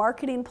have a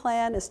marketing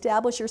plan,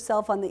 establish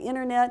yourself on the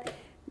internet,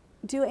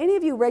 do any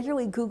of you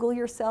regularly Google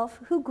yourself?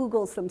 Who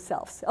Googles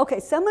themselves? Okay,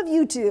 some of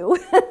you do.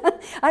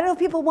 I don't know if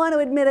people want to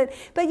admit it,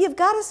 but you've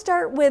got to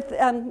start with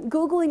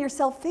Googling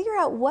yourself. Figure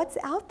out what's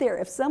out there.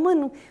 If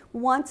someone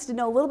wants to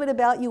know a little bit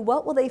about you,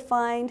 what will they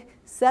find?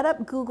 Set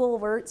up Google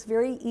alerts,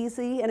 very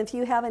easy. And if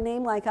you have a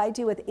name like I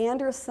do with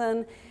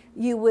Andersen,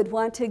 you would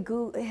want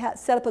to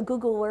set up a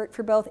Google alert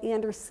for both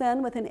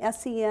Andersen with an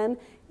S-E-N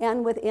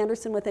and with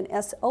Andersen with an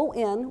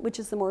S-O-N, which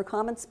is the more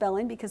common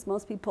spelling because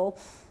most people,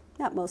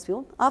 not most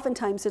people,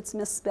 oftentimes it's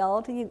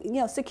misspelled. You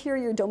know, secure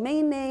your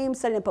domain name,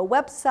 setting up a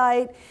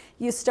website.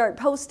 You start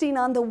posting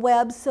on the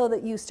web so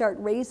that you start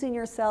raising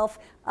yourself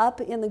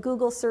up in the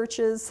Google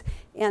searches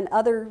and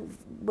other,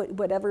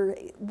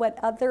 what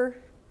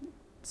other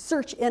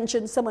search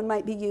engine someone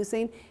might be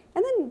using.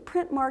 And then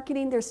print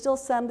marketing, there's still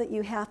some that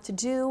you have to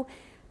do.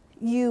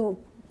 You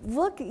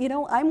look, you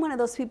know, I'm one of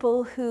those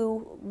people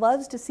who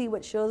loves to see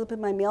what shows up in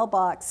my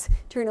mailbox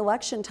during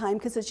election time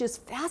because it's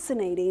just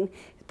fascinating,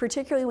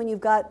 particularly when you've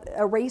got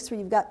a race where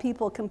you've got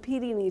people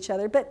competing each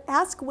other. But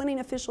ask winning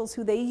officials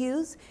who they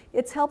use.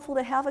 It's helpful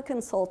to have a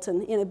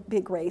consultant in a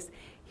big race.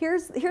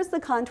 Here's the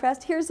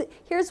contrast.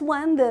 Here's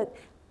one that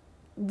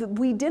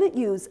we didn't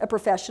use a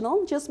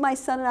professional, just my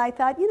son and I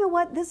thought, you know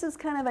what, this is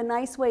kind of a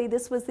nice way.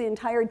 This was the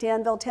entire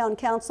Danville Town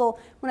Council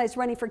when I was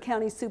running for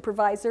county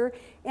supervisor,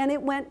 and it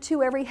went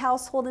to every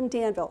household in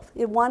Danville.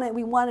 We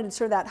wanted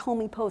sort of that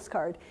homey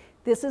postcard.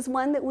 This is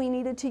one that we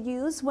needed to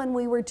use when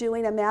we were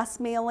doing a mass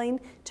mailing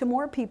to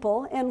more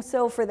people, and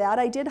so for that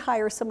I did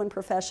hire someone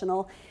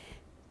professional.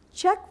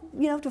 Check,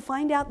 you know, to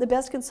find out the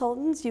best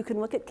consultants. You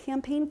can look at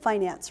campaign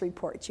finance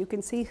reports. You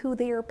can see who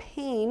they are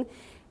paying,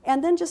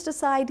 and then just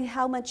decide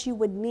how much you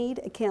would need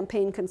a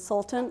campaign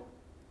consultant.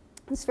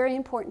 It's very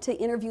important to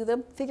interview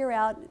them, figure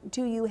out,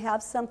 do you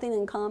have something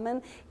in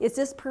common? Is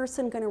this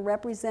person going to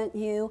represent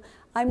you?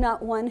 I'm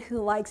not one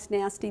who likes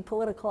nasty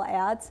political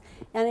ads,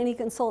 and any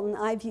consultant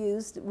I've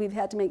used, we've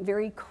had to make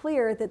very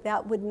clear that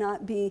that would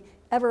not be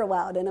ever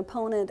allowed. An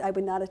opponent, I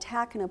would not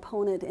attack an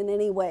opponent in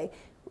any way.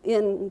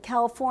 In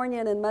California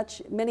and in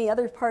many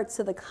other parts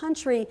of the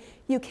country,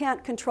 you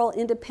can't control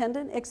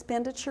independent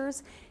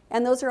expenditures,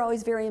 and those are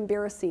always very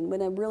embarrassing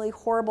when a really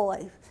horrible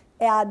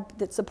ad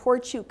that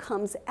supports you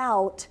comes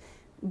out,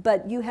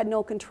 but you had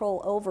no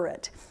control over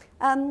it.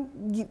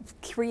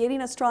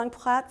 Creating a strong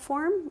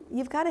platform,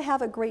 you've got to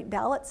have a great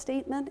ballot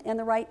statement and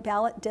the right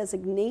ballot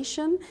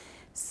designation.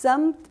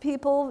 Some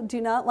people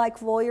do not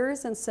like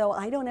lawyers, and so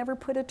I don't ever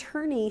put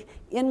attorney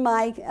in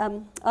my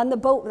on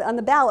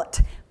the ballot.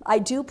 I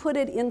do put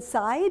it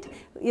inside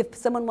if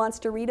someone wants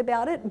to read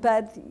about it,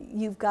 but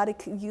you've got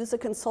to use a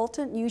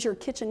consultant, use your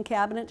kitchen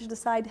cabinet to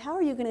decide how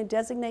are you going to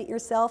designate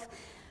yourself.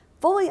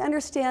 Fully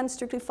understand,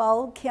 strictly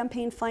follow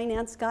campaign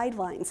finance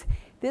guidelines.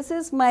 This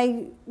is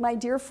my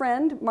dear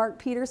friend, Mark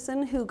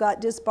Peterson, who got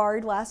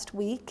disbarred last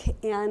week,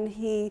 and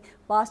he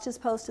lost his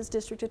post as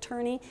district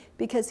attorney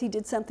because he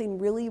did something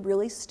really,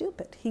 really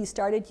stupid. He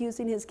started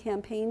using his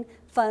campaign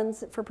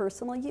funds for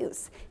personal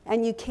use,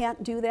 and you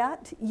can't do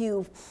that.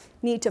 You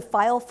need to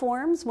file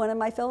forms. One of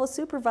my fellow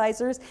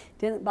supervisors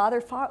didn't bother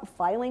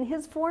filing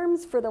his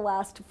forms for the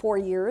last 4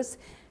 years.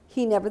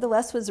 He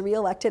nevertheless was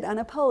reelected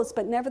unopposed,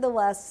 but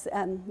nevertheless,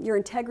 your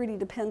integrity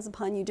depends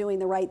upon you doing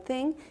the right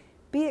thing.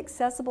 Be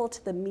accessible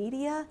to the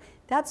media.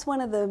 That's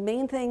one of the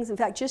main things. In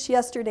fact, just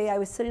yesterday I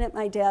was sitting at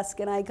my desk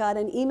and I got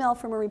an email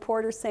from a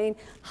reporter saying,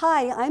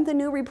 "Hi, I'm the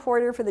new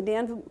reporter for the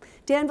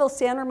Danville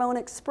San Ramon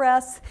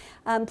Express.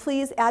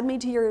 Please add me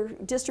to your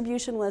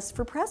distribution list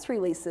for press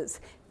releases."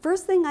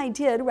 First thing I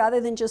did, rather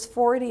than just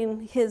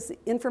forwarding his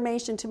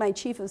information to my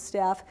chief of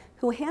staff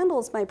who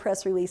handles my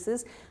press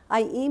releases,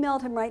 I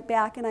emailed him right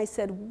back and I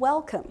said,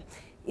 "Welcome.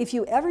 If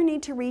you ever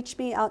need to reach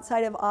me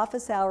outside of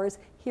office hours,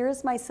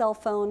 here's my cell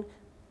phone.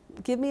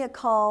 Give me a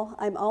call.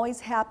 I'm always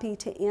happy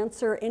to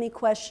answer any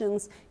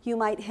questions you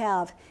might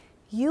have."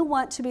 You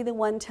want to be the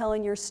one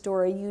telling your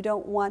story. You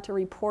don't want a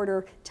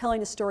reporter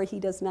telling a story he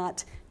does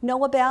not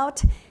know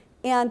about.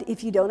 And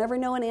if you don't ever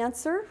know an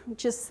answer,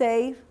 just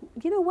say,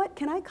 "You know what,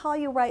 can I call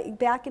you right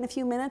back in a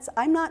few minutes?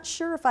 I'm not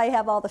sure if I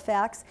have all the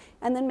facts,"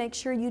 and then make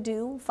sure you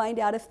do. Find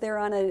out if they're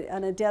on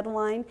a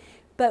deadline.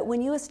 But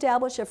when you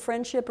establish a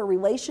friendship, a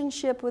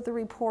relationship with a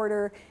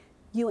reporter,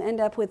 you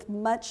end up with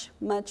much,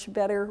 much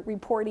better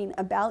reporting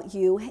about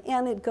you,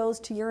 and it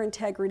goes to your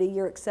integrity,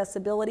 your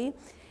accessibility.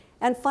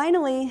 And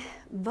finally,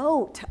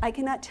 vote. I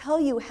cannot tell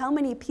you how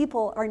many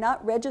people are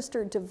not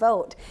registered to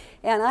vote.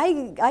 And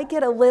I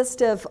get a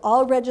list of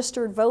all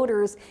registered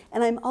voters,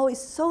 and I'm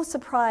always so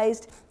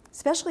surprised,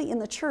 especially in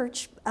the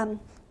church,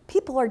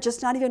 people are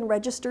just not even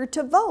registered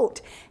to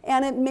vote.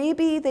 And it may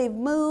be they've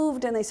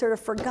moved and they sort of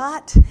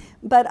forgot,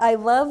 but I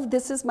love,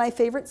 this is my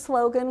favorite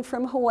slogan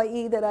from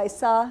Hawaii that I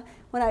saw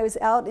when I was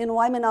out in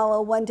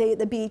Waimanalo one day at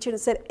the beach, and it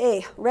said,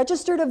 "Hey,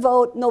 register to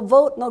vote, no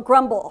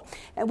grumble,"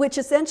 and which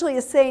essentially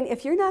is saying,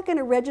 if you're not going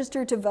to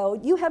register to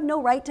vote, you have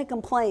no right to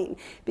complain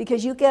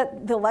because you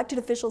get the elected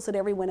officials that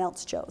everyone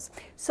else chose.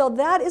 So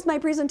that is my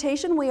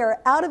presentation. We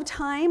are out of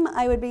time.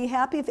 I would be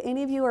happy if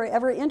any of you are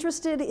ever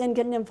interested in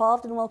getting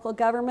involved in local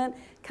government,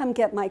 come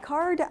get my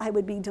card. I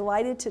would be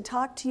delighted to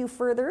talk to you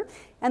further,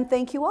 and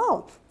thank you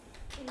all.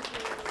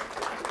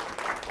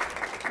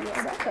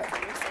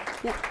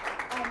 Yeah.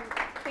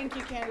 Thank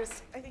you,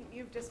 Candace. I think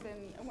you've just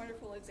been a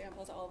wonderful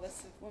example to all of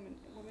us of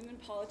women in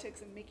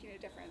politics and making a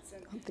difference.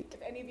 And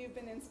if any of you have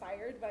been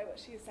inspired by what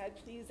she said,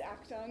 please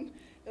act on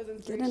those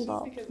inspirations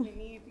because we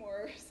need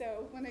more. So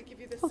I want to give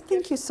you this gift.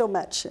 Thank you so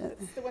much.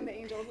 It's the one that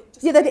Angel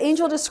described. Yeah, that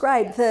Angel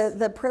described, yes.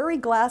 the prairie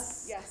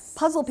glass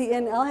puzzle piece,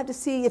 and I'll have to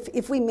see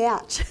if we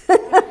match.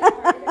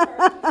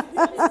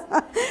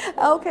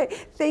 Okay,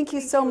 thank you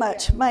so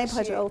much. My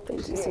pleasure. Oh,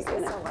 thank you,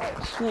 Susanna.